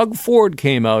when Doug Ford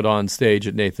came out on stage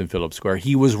at Nathan Phillips Square,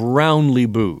 he was roundly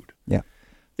booed. Yeah.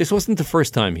 This wasn't the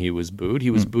first time he was booed. He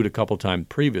was booed a couple times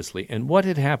previously. And what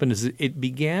had happened is it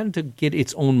began to get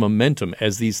its own momentum,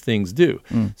 as these things do.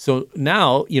 So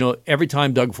now, every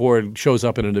time Doug Ford shows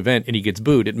up at an event and he gets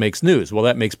booed, it makes news. Well,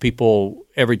 that makes people,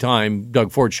 every time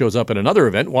Doug Ford shows up at another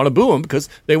event, want to boo him because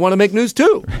they want to make news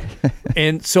too.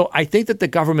 And so I think that the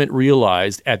government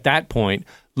realized at that point,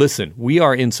 listen, we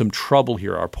are in some trouble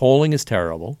here. Our polling is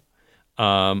terrible.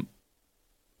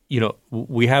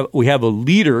 We have a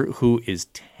leader who is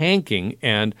tanking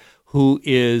and who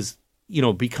is,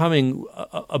 becoming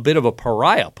a bit of a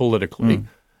pariah politically.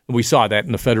 We saw that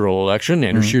in the federal election.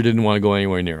 Andrew Scheer didn't want to go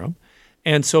anywhere near him.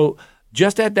 And so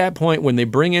just at that point, when they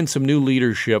bring in some new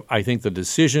leadership, I think the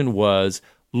decision was,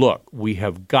 look, we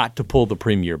have got to pull the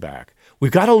premier back.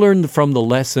 We've got to learn from the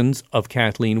lessons of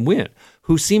Kathleen Wynne,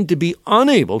 who seemed to be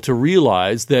unable to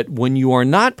realize that when you are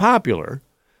not popular,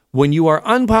 when you are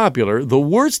unpopular, the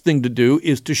worst thing to do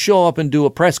is to show up and do a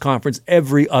press conference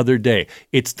every other day.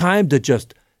 It's time to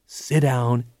just sit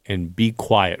down and be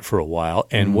quiet for a while.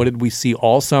 And what did we see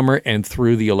all summer and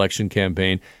through the election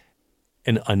campaign?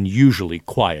 An unusually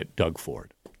quiet Doug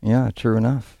Ford. Yeah, true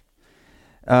enough.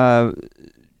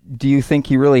 Do you think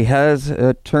he really has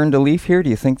turned a leaf here? Do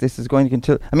you think this is going to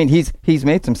continue? I mean, he's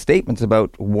made some statements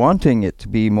about wanting it to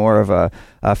be more of a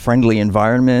friendly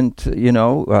environment, in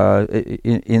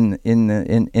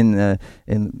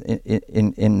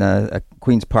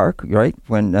Queen's Park, right?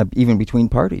 When even between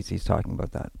parties, he's talking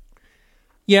about that.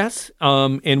 Yes,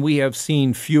 and we have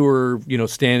seen fewer,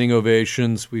 standing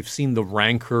ovations. We've seen the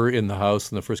rancor in the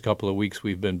House in the first couple of weeks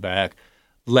we've been back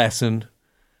lessened.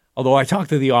 Although I talked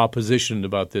to the opposition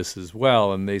about this as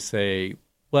well, and they say,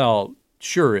 well,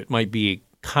 sure, it might be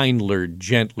kinder,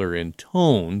 gentler in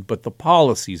tone, but the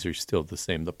policies are still the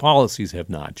same. The policies have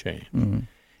not changed.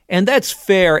 And that's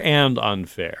fair and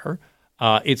unfair.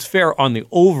 It's fair on the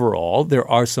overall. There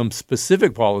are some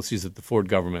specific policies that the Ford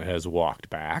government has walked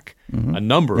back, a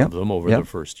number of them over the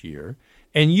first year.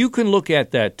 And you can look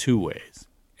at that two ways.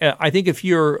 I think if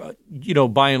you're,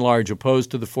 by and large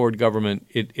opposed to the Ford government,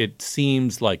 it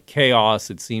seems like chaos.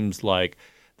 It seems like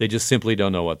they just simply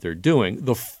don't know what they're doing.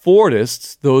 The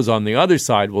Fordists, those on the other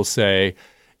side, will say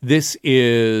this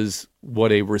is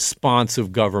what a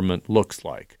responsive government looks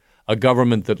like, a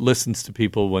government that listens to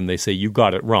people when they say, you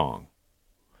got it wrong.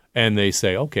 And they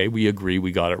say, okay, we agree,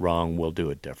 we got it wrong, we'll do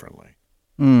it differently.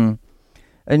 And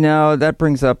now that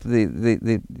brings up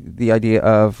the idea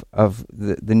of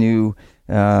the new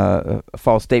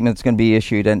false statement that's going to be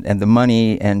issued and the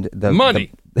money and the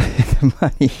money. The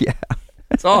money, yeah.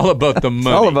 It's all about the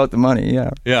money. It's all about the money, yeah.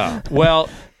 Yeah. Well,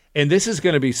 and this is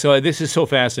going to be this is so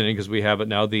fascinating because we have it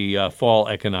now, the fall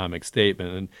economic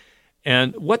statement.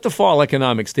 And what the fall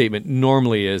economic statement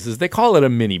normally is they call it a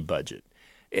mini budget.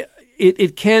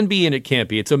 It can be and it can't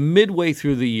be. It's a midway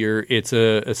through the year. It's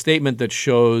a statement that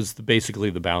shows basically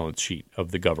the balance sheet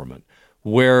of the government,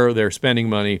 where they're spending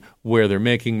money, where they're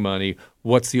making money,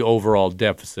 what's the overall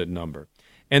deficit number.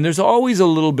 And there's always a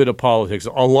little bit of politics,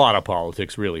 a lot of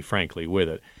politics, really, frankly, with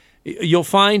it. You'll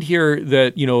find here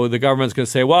that, the government's going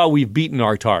to say, well, we've beaten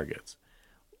our targets.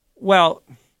 Well,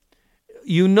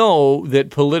 you know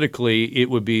that politically it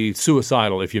would be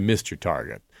suicidal if you missed your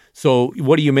target. So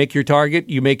what do you make your target?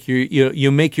 You make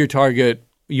your target,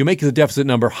 you make the deficit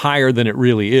number higher than it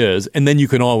really is, and then you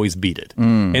can always beat it.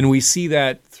 And we see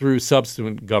that through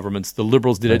subsequent governments. The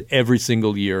Liberals did it every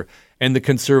single year, and the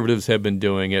Conservatives have been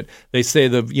doing it. They say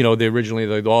the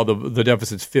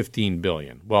deficit's $15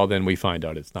 billion. Well, then we find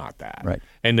out it's not that. Right.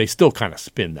 And they still kind of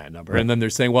spin that number. Right. And then they're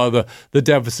saying, well, the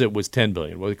deficit was $10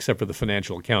 billion. Well, except for the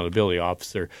Financial Accountability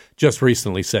Officer just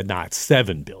recently said, it's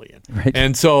 $7 billion. Right.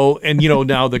 And so,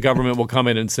 now the government will come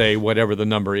in and say whatever the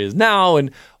number is now,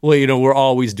 and we're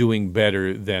always doing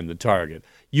better than the target.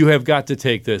 You have got to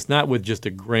take this not with just a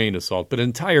grain of salt, but an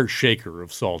entire shaker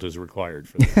of salt is required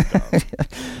for this stuff.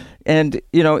 And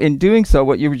in doing so,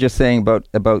 what you were just saying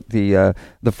about the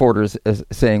Forders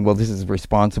saying, well, this is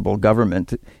responsible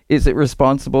government. Is it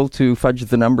responsible to fudge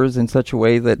the numbers in such a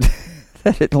way that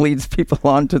that it leads people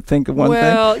on to think of one thing?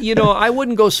 Well, I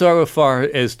wouldn't go so far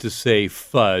as to say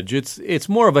fudge. It's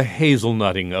more of a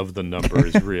hazelnutting of the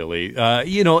numbers, really.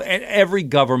 Every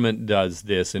government does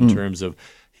this in terms of,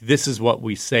 this is what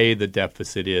we say the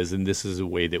deficit is, and this is a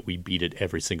way that we beat it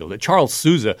every single day. Charles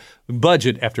Sousa,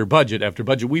 budget after budget after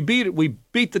budget, we beat it. We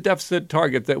beat the deficit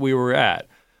target that we were at.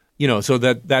 So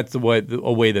that's a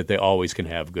way that they always can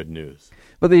have good news.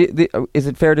 But is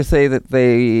it fair to say that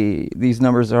these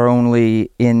numbers are only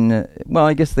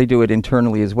I guess they do it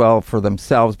internally as well for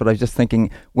themselves, but I was just thinking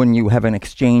when you have an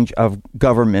exchange of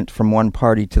government from one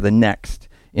party to the next,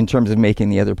 in terms of making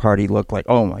the other party look like,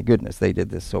 oh my goodness, they did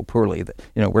this so poorly that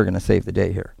we're going to save the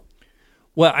day here.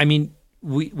 Well,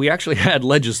 we actually had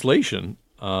legislation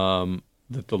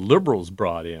that the Liberals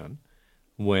brought in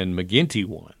when McGuinty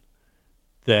won,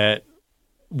 that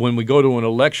when we go to an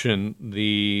election,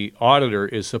 the auditor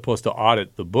is supposed to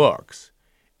audit the books,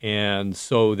 and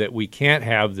so that we can't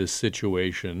have this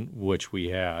situation which we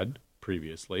had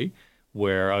previously,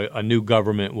 where a new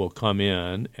government will come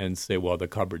in and say, well, the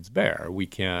cupboard's bare. We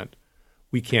can't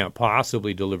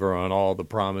possibly deliver on all the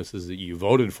promises that you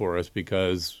voted for us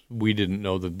because we didn't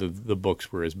know that the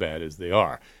books were as bad as they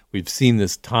are. We've seen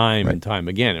this time and time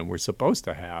again, and we're supposed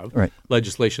to have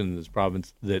legislation in this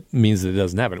province that means that it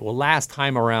doesn't happen. Well, last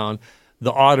time around,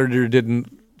 the auditor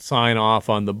didn't sign off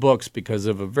on the books because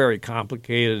of a very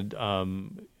complicated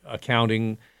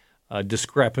accounting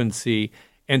discrepancy.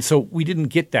 And so we didn't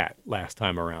get that last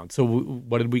time around. So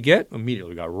what did we get?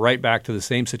 Immediately we got right back to the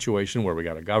same situation where we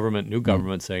got a new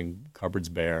government saying cupboard's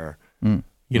bare.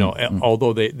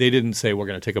 Although they didn't say we're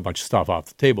going to take a bunch of stuff off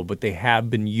the table, but they have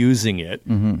been using it,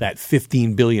 that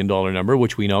 $15 billion number,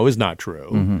 which we know is not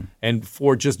true. And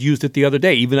Ford just used it the other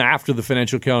day, even after the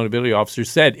Financial Accountability Officer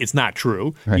said it's not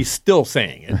true. Right. He's still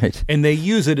saying it. Right. And they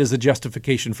use it as a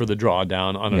justification for the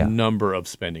drawdown on a number of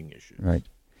spending issues. Right.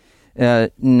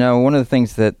 Now, one of the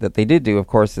things that they did do, of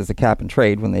course, is the cap and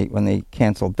trade. When they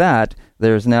canceled that,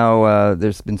 there's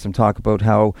been some talk about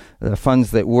how the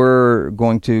funds that were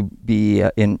going to be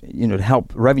to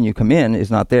help revenue come in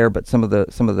is not there, but some of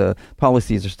the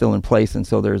policies are still in place, and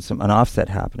so there's an offset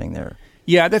happening there.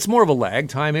 Yeah, that's more of a lag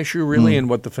time issue, really. And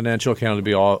what the Financial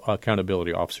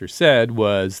Accountability Officer said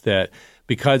was that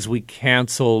because we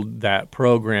canceled that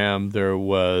program, there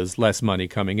was less money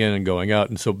coming in and going out.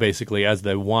 And so basically, as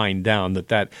they wind down,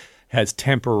 that has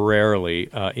temporarily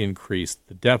increased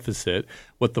the deficit.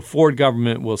 What the Ford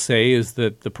government will say is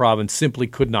that the province simply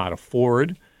could not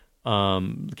afford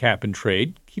cap and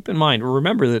trade. Keep in mind,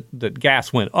 remember that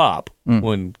gas went up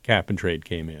when cap and trade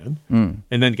came in,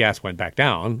 and then gas went back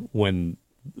down when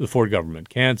the Ford government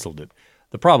canceled it.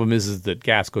 The problem is that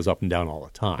gas goes up and down all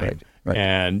the time. Right.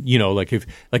 And, like a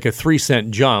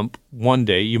 3-cent jump one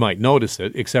day, you might notice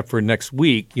it, except for next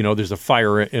week, there's a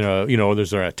fire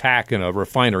there's an attack in a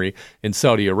refinery in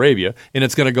Saudi Arabia, and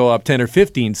it's going to go up 10 or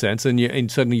 15 cents,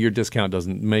 and suddenly your discount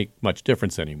doesn't make much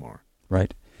difference anymore.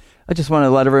 Right. I just want to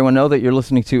let everyone know that you're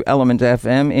listening to Element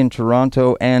FM in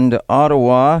Toronto and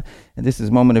Ottawa. And this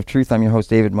is Moment of Truth. I'm your host,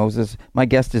 David Moses. My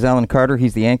guest is Alan Carter.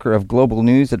 He's the anchor of Global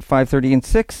News at 5:30 and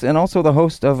 6, and also the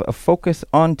host of Focus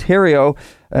Ontario.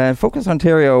 Focus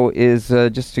Ontario is,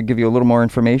 just to give you a little more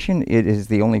information, it is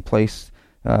the only place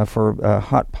for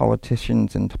hot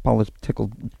politicians and political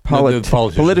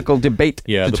debate.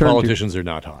 Yeah, the politicians are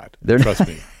not hot. Trust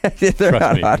me. They're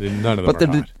not hot. None of them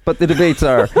are hot. But the debates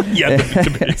are. Yeah, the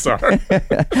debates are.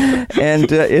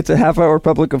 And it's a half-hour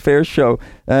public affairs show,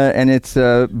 and it's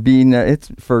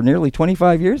it's for nearly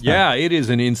 25 years now. Yeah, it is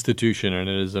an institution, and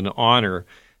it is an honor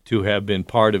to have been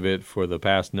part of it for the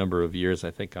past number of years.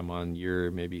 I think I'm on year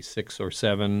maybe 6 or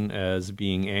 7 as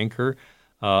being anchor.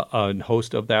 A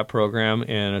host of that program,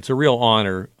 and it's a real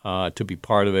honor to be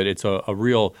part of it. It's a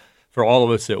real, for all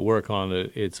of us that work on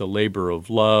it, it's a labor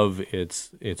of love. It's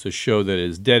a show that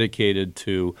is dedicated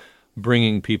to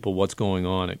bringing people what's going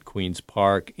on at Queen's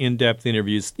Park, in-depth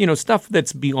interviews, stuff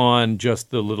that's beyond just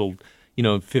the little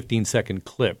 15-second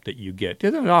clip that you get.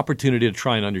 It's an opportunity to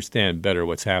try and understand better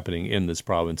what's happening in this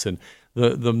province. And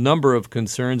the number of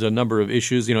concerns, a number of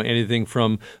issues, anything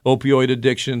from opioid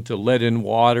addiction to lead in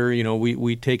water,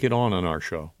 we take it on our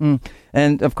show.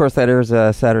 And, of course, that airs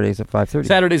Saturdays at 5:30.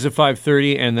 Saturdays at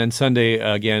 5:30, and then Sunday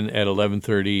again at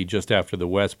 11:30, just after the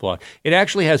West Block. It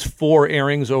actually has 4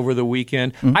 airings over the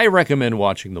weekend. I recommend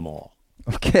watching them all.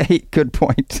 Okay, good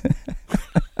point.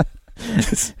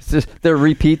 They're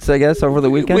repeats, I guess, over the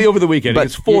weekend. Over the weekend, but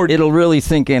it's 4. It'll really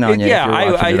sink in on you. Yeah, if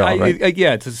you're watching it all, right?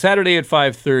 Yeah. It's a Saturday at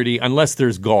 5:30, unless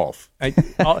there's golf.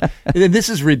 This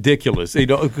is ridiculous,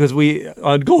 because we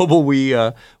on Global we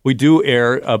do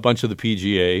air a bunch of the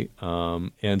PGA,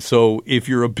 and so if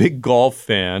you're a big golf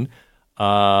fan,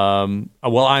 well,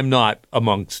 I'm not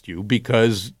amongst you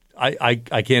because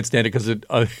I can't stand it because it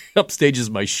upstages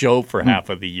my show for half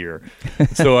of the year.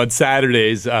 So on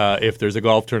Saturdays, if there's a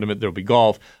golf tournament, there'll be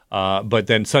golf. But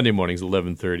then Sunday mornings,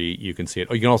 11:30, you can see it.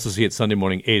 You can also see it Sunday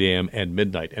morning, 8 a.m. and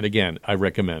midnight. And again, I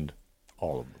recommend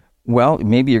all of them. Well,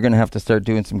 maybe you're going to have to start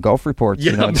doing some golf reports.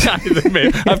 Yeah, I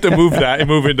have to move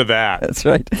into that. That's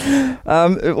right.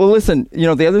 Well, listen,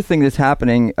 the other thing that's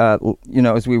happening,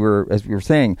 as we were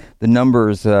saying, the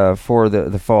numbers for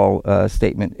the fall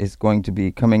statement is going to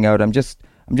be coming out. I'm just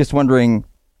wondering,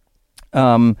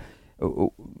 the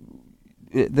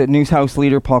News House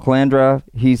leader, Paul Calandra,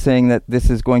 he's saying that this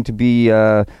is going to be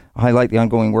highlight the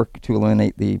ongoing work to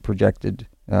eliminate the projected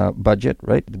budget,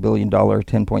 right? The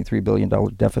 $10.3 billion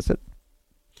deficit.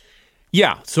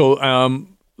 Yeah. So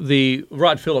the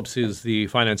Rod Phillips is the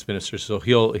finance minister, so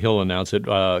he'll announce it.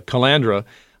 Calandra,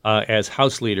 as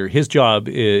House leader, his job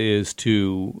is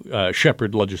to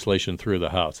shepherd legislation through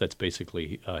the House. That's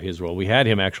basically his role. We had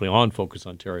him actually on Focus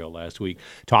Ontario last week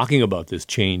talking about this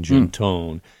change in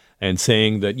tone and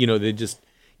saying that they just.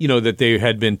 That they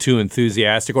had been too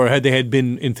enthusiastic, or they had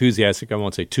been enthusiastic. I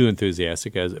won't say too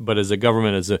enthusiastic, but as a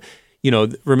government,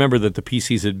 remember that the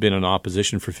PCs had been in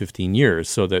opposition for 15 years,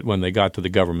 so that when they got to the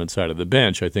government side of the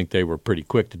bench, I think they were pretty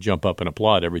quick to jump up and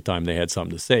applaud every time they had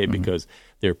something to say because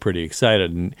they're pretty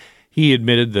excited. And he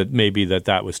admitted that maybe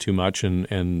that was too much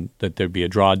and that there'd be a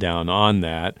drawdown on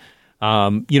that.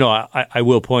 I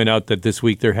will point out that this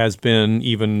week there has been,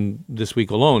 even this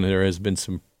week alone, there has been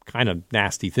some kind of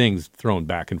nasty things thrown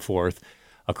back and forth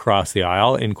across the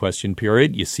aisle in question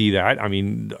period. You see that. I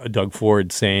mean, Doug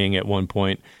Ford saying at one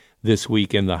point this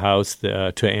week in the House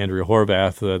to Andrea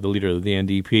Horwath, the leader of the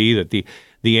NDP, that the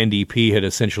NDP had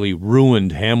essentially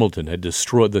ruined Hamilton, had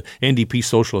destroyed, the NDP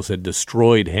socialists had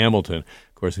destroyed Hamilton.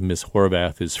 Of course, Ms.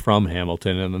 Horwath is from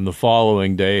Hamilton. And then the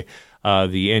following day,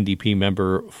 the NDP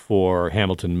member for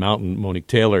Hamilton Mountain, Monique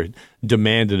Taylor,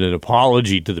 demanded an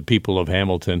apology to the people of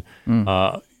Hamilton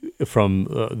from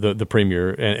the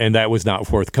premier, and that was not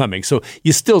forthcoming. So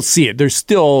you still see it. There's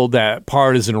still that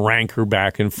partisan rancor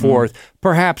back and forth,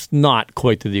 perhaps not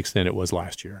quite to the extent it was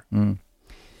last year.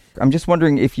 I'm just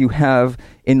wondering if you have,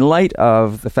 in light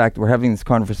of the fact that we're having this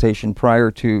conversation prior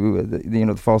to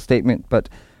the fall statement, but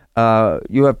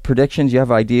you have predictions, you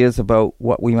have ideas about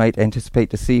what we might anticipate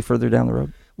to see further down the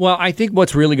road? Well, I think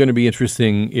what's really going to be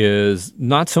interesting is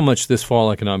not so much this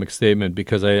fall economic statement,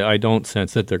 because I don't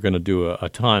sense that they're going to do a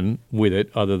ton with it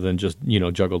other than just,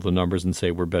 juggle the numbers and say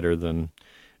we're better than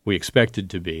we expected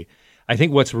to be. I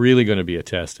think what's really going to be a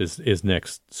test is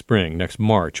next spring, next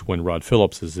March, when Rod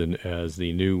Phillips is in as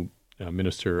the new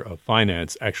Minister of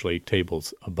Finance, actually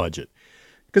tables a budget.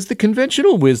 Because the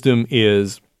conventional wisdom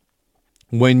is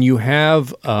when you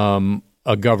have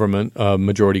a government, a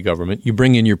majority government, you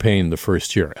bring in your pay in the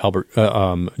first year.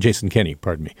 Jason Kenney,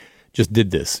 just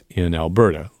did this in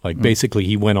Alberta. Basically,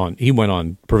 he went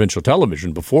on provincial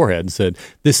television beforehand and said,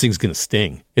 "This thing's going to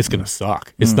sting. It's going to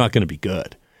suck. It's not going to be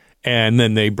good." And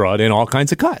then they brought in all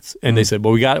kinds of cuts, and they said,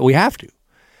 "Well, we have to."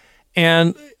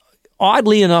 And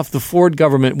oddly enough, the Ford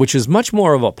government, which is much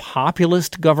more of a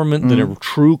populist government than a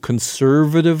true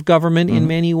conservative government in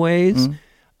many ways,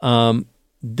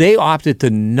 they opted to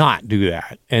not do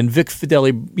that. And Vic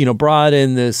Fedeli, brought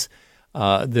in this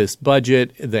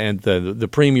budget, and the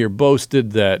premier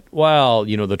boasted that,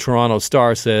 the Toronto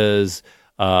Star says,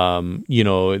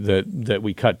 that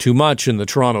we cut too much, and the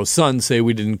Toronto Sun say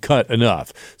we didn't cut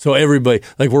enough. So everybody,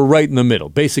 we're right in the middle.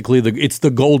 Basically, it's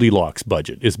the Goldilocks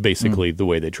budget is basically the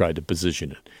way they tried to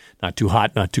position it. Not too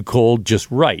hot, not too cold, just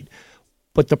right.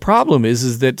 But the problem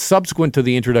is that subsequent to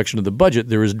the introduction of the budget,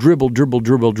 there is dribble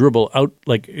out.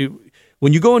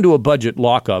 When you go into a budget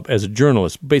lockup as a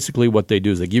journalist, basically what they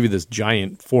do is they give you this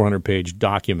giant 400-page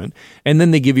document, and then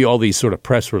they give you all these sort of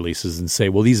press releases and say,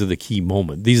 well, these are the key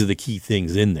moments. These are the key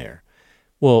things in there.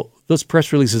 Well, those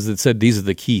press releases that said these are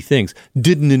the key things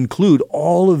didn't include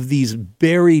all of these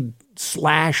buried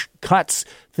slash cuts,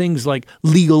 things like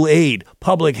legal aid,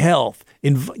 public health,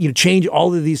 change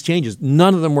all of these changes.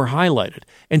 None of them were highlighted.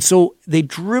 And so they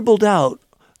dribbled out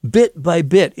bit by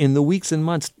bit in the weeks and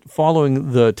months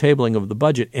following the tabling of the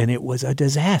budget, and it was a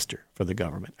disaster for the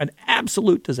government, an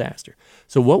absolute disaster.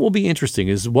 So what will be interesting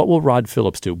is what will Rod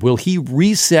Phillips do? Will he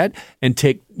reset and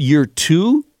take year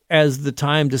 2 as the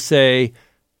time to say,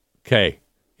 okay,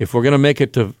 if we're going to make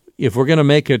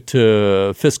it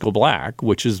to fiscal black,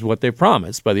 which is what they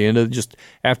promised by the end of just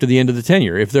after the end of the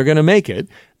tenure, if they're going to make it,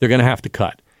 they're going to have to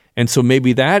cut. And so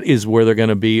maybe that is where they're going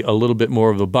to be a little bit more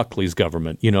of a Buckley's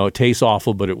government. It tastes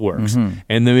awful, but it works. And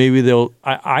then maybe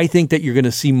I think that you're going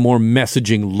to see more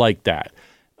messaging like that,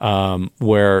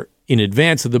 where in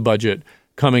advance of the budget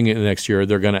coming in next year,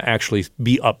 they're going to actually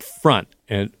be up front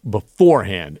and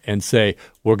beforehand and say,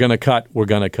 we're going to cut.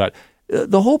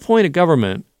 The whole point of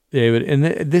government, David, and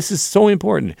this is so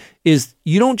important, is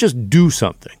you don't just do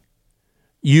something.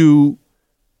 You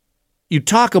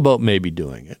talk about maybe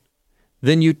doing it.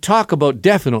 Then you talk about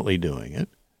definitely doing it.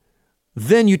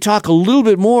 Then you talk a little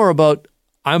bit more about,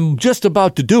 I'm just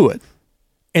about to do it.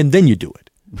 And then you do it.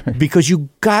 Right. Because you've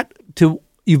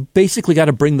basically got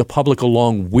to bring the public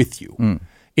along with you.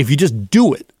 If you just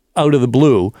do it out of the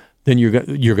blue, then you're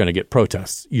going to get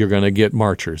protests. You're going to get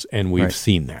marchers. And we've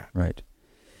seen that. Right.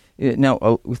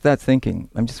 Now, with that thinking,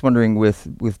 I'm just wondering,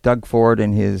 with Doug Ford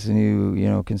and his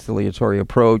new, conciliatory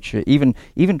approach, even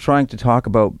trying to talk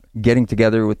about getting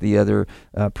together with the other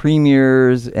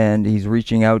premiers, and he's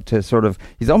reaching out to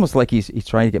he's almost like he's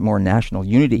trying to get more national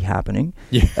unity happening.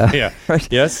 Yeah. Right?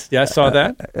 Yes, I saw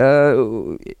that.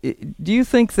 Do you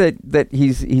think that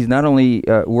he's not only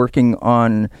working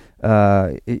on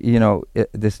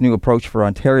this new approach for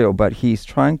Ontario, but he's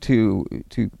trying to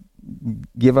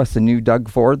give us a new Doug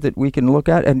Ford that we can look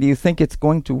at? And do you think it's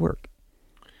going to work?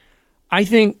 I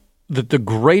think that the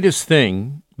greatest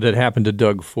thing that happened to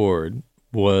Doug Ford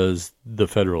was the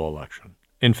federal election.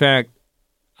 In fact,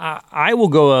 I will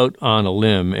go out on a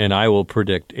limb and I will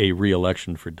predict a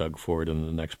re-election for Doug Ford in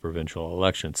the next provincial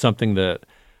election, something that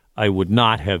I would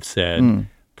not have said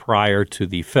prior to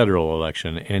the federal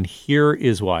election. And here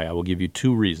is why. I will give you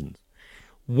 2 reasons.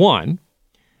 One,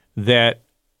 that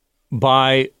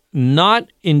by not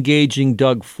engaging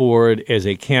Doug Ford as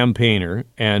a campaigner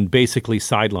and basically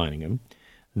sidelining him,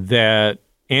 that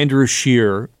Andrew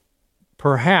Scheer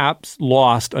perhaps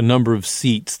lost a number of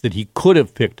seats that he could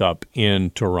have picked up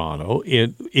in Toronto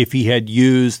if he had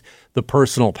used the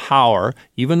personal power,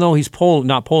 even though he's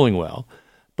not polling well.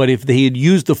 But if he had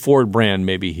used the Ford brand,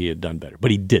 maybe he had done better.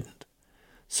 But he didn't.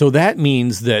 So that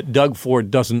means that Doug Ford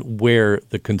doesn't wear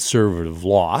the conservative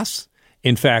loss.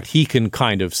 In fact, he can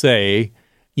kind of say,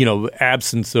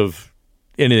 absence of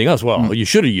anything else, you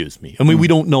should have used me. I mean, we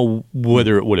don't know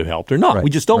whether it would have helped or not. Right. We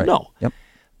just don't know. Yep.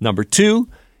 Number 2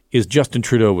 is Justin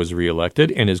Trudeau was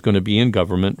reelected and is going to be in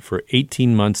government for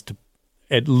 18 months to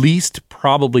at least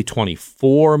probably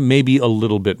 24, maybe a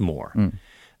little bit more.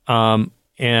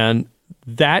 And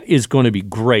that is going to be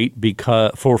great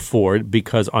for Ford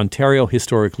because Ontario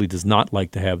historically does not like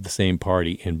to have the same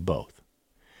party in both.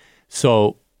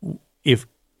 So if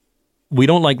we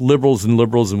don't like liberals and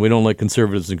we don't like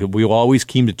conservatives, and we always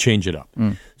keen to change it up.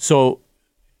 So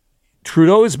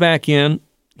Trudeau is back in.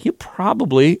 He'll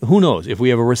probably, who knows, if we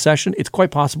have a recession, it's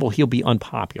quite possible he'll be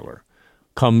unpopular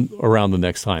come around the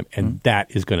next time, and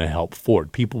that is going to help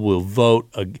Ford. People will vote.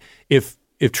 If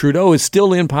Trudeau is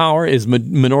still in power, his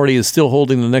minority is still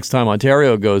holding the next time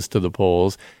Ontario goes to the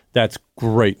polls, that's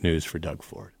great news for Doug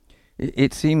Ford.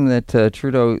 It seemed that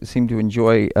Trudeau seemed to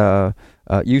enjoy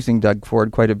using Doug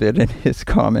Ford quite a bit in his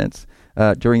comments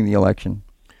during the election.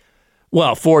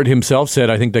 Well, Ford himself said,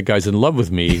 I think that guy's in love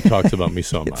with me. He talks about me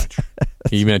so much.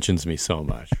 He mentions me so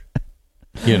much,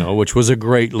 which was a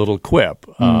great little quip.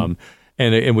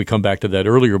 And we come back to that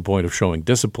earlier point of showing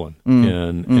discipline.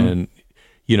 And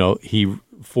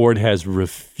Ford has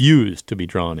refused to be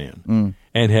drawn in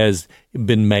and has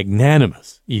been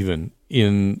magnanimous even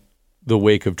in the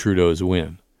wake of Trudeau's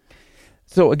win.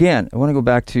 So again, I want to go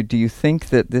back to, do you think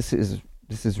that this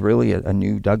is really a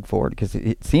new Doug Ford? Because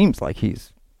it seems like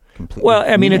he's completely... Well,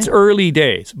 I mean, it's early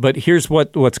days, but here's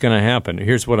what's going to happen.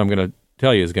 Here's what I'm going to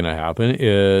tell you is going to happen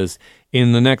is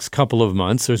in the next couple of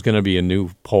months, there's going to be a new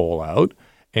poll out,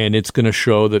 and it's going to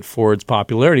show that Ford's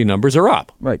popularity numbers are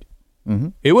up. Right. Mm-hmm.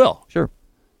 It will. Sure.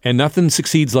 And nothing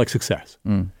succeeds like success.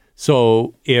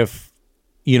 So if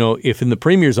in the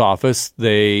premier's office,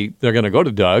 they're going to go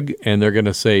to Doug and they're going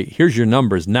to say, here's your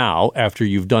numbers now after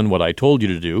you've done what I told you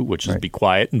to do, which is be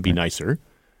quiet and be nicer.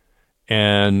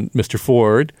 And Mr.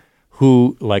 Ford,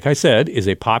 who, like I said, is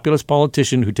a populist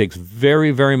politician who takes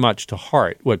very, very much to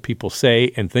heart what people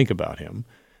say and think about him,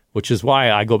 which is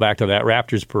why I go back to that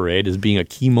Raptors parade as being a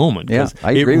key moment. Yeah,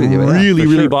 I agree with you.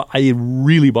 It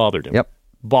really bothered him. Yep.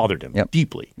 Bothered him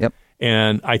deeply. Yep.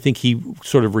 And I think he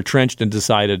sort of retrenched and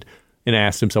decided and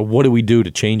asked himself, what do we do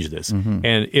to change this?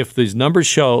 And if these numbers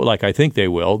show, like I think they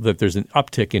will, that there's an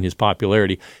uptick in his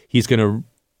popularity, he's going to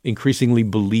increasingly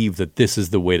believe that this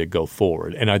is the way to go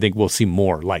forward. And I think we'll see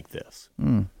more like this.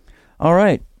 All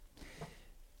right.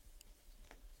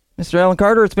 Mr. Alan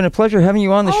Carter, it's been a pleasure having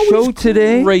you on the show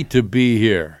today. Great to be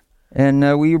here.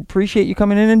 And we appreciate you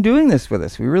coming in and doing this with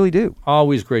us. We really do.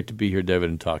 Always great to be here, David,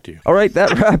 and talk to you. All right,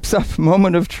 that wraps up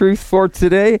Moment of Truth for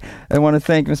today. I want to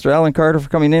thank Mr. Alan Carter for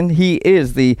coming in. He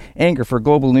is the anchor for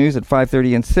Global News at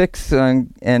 5:30 and 6,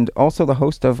 and also the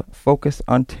host of Focus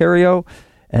Ontario.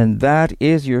 And that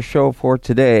is your show for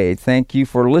today. Thank you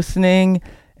for listening.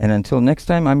 And until next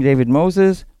time, I'm David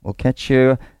Moses. We'll catch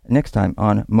you next time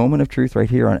on Moment of Truth right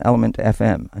here on Element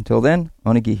FM. Until then,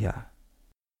 Onigiha.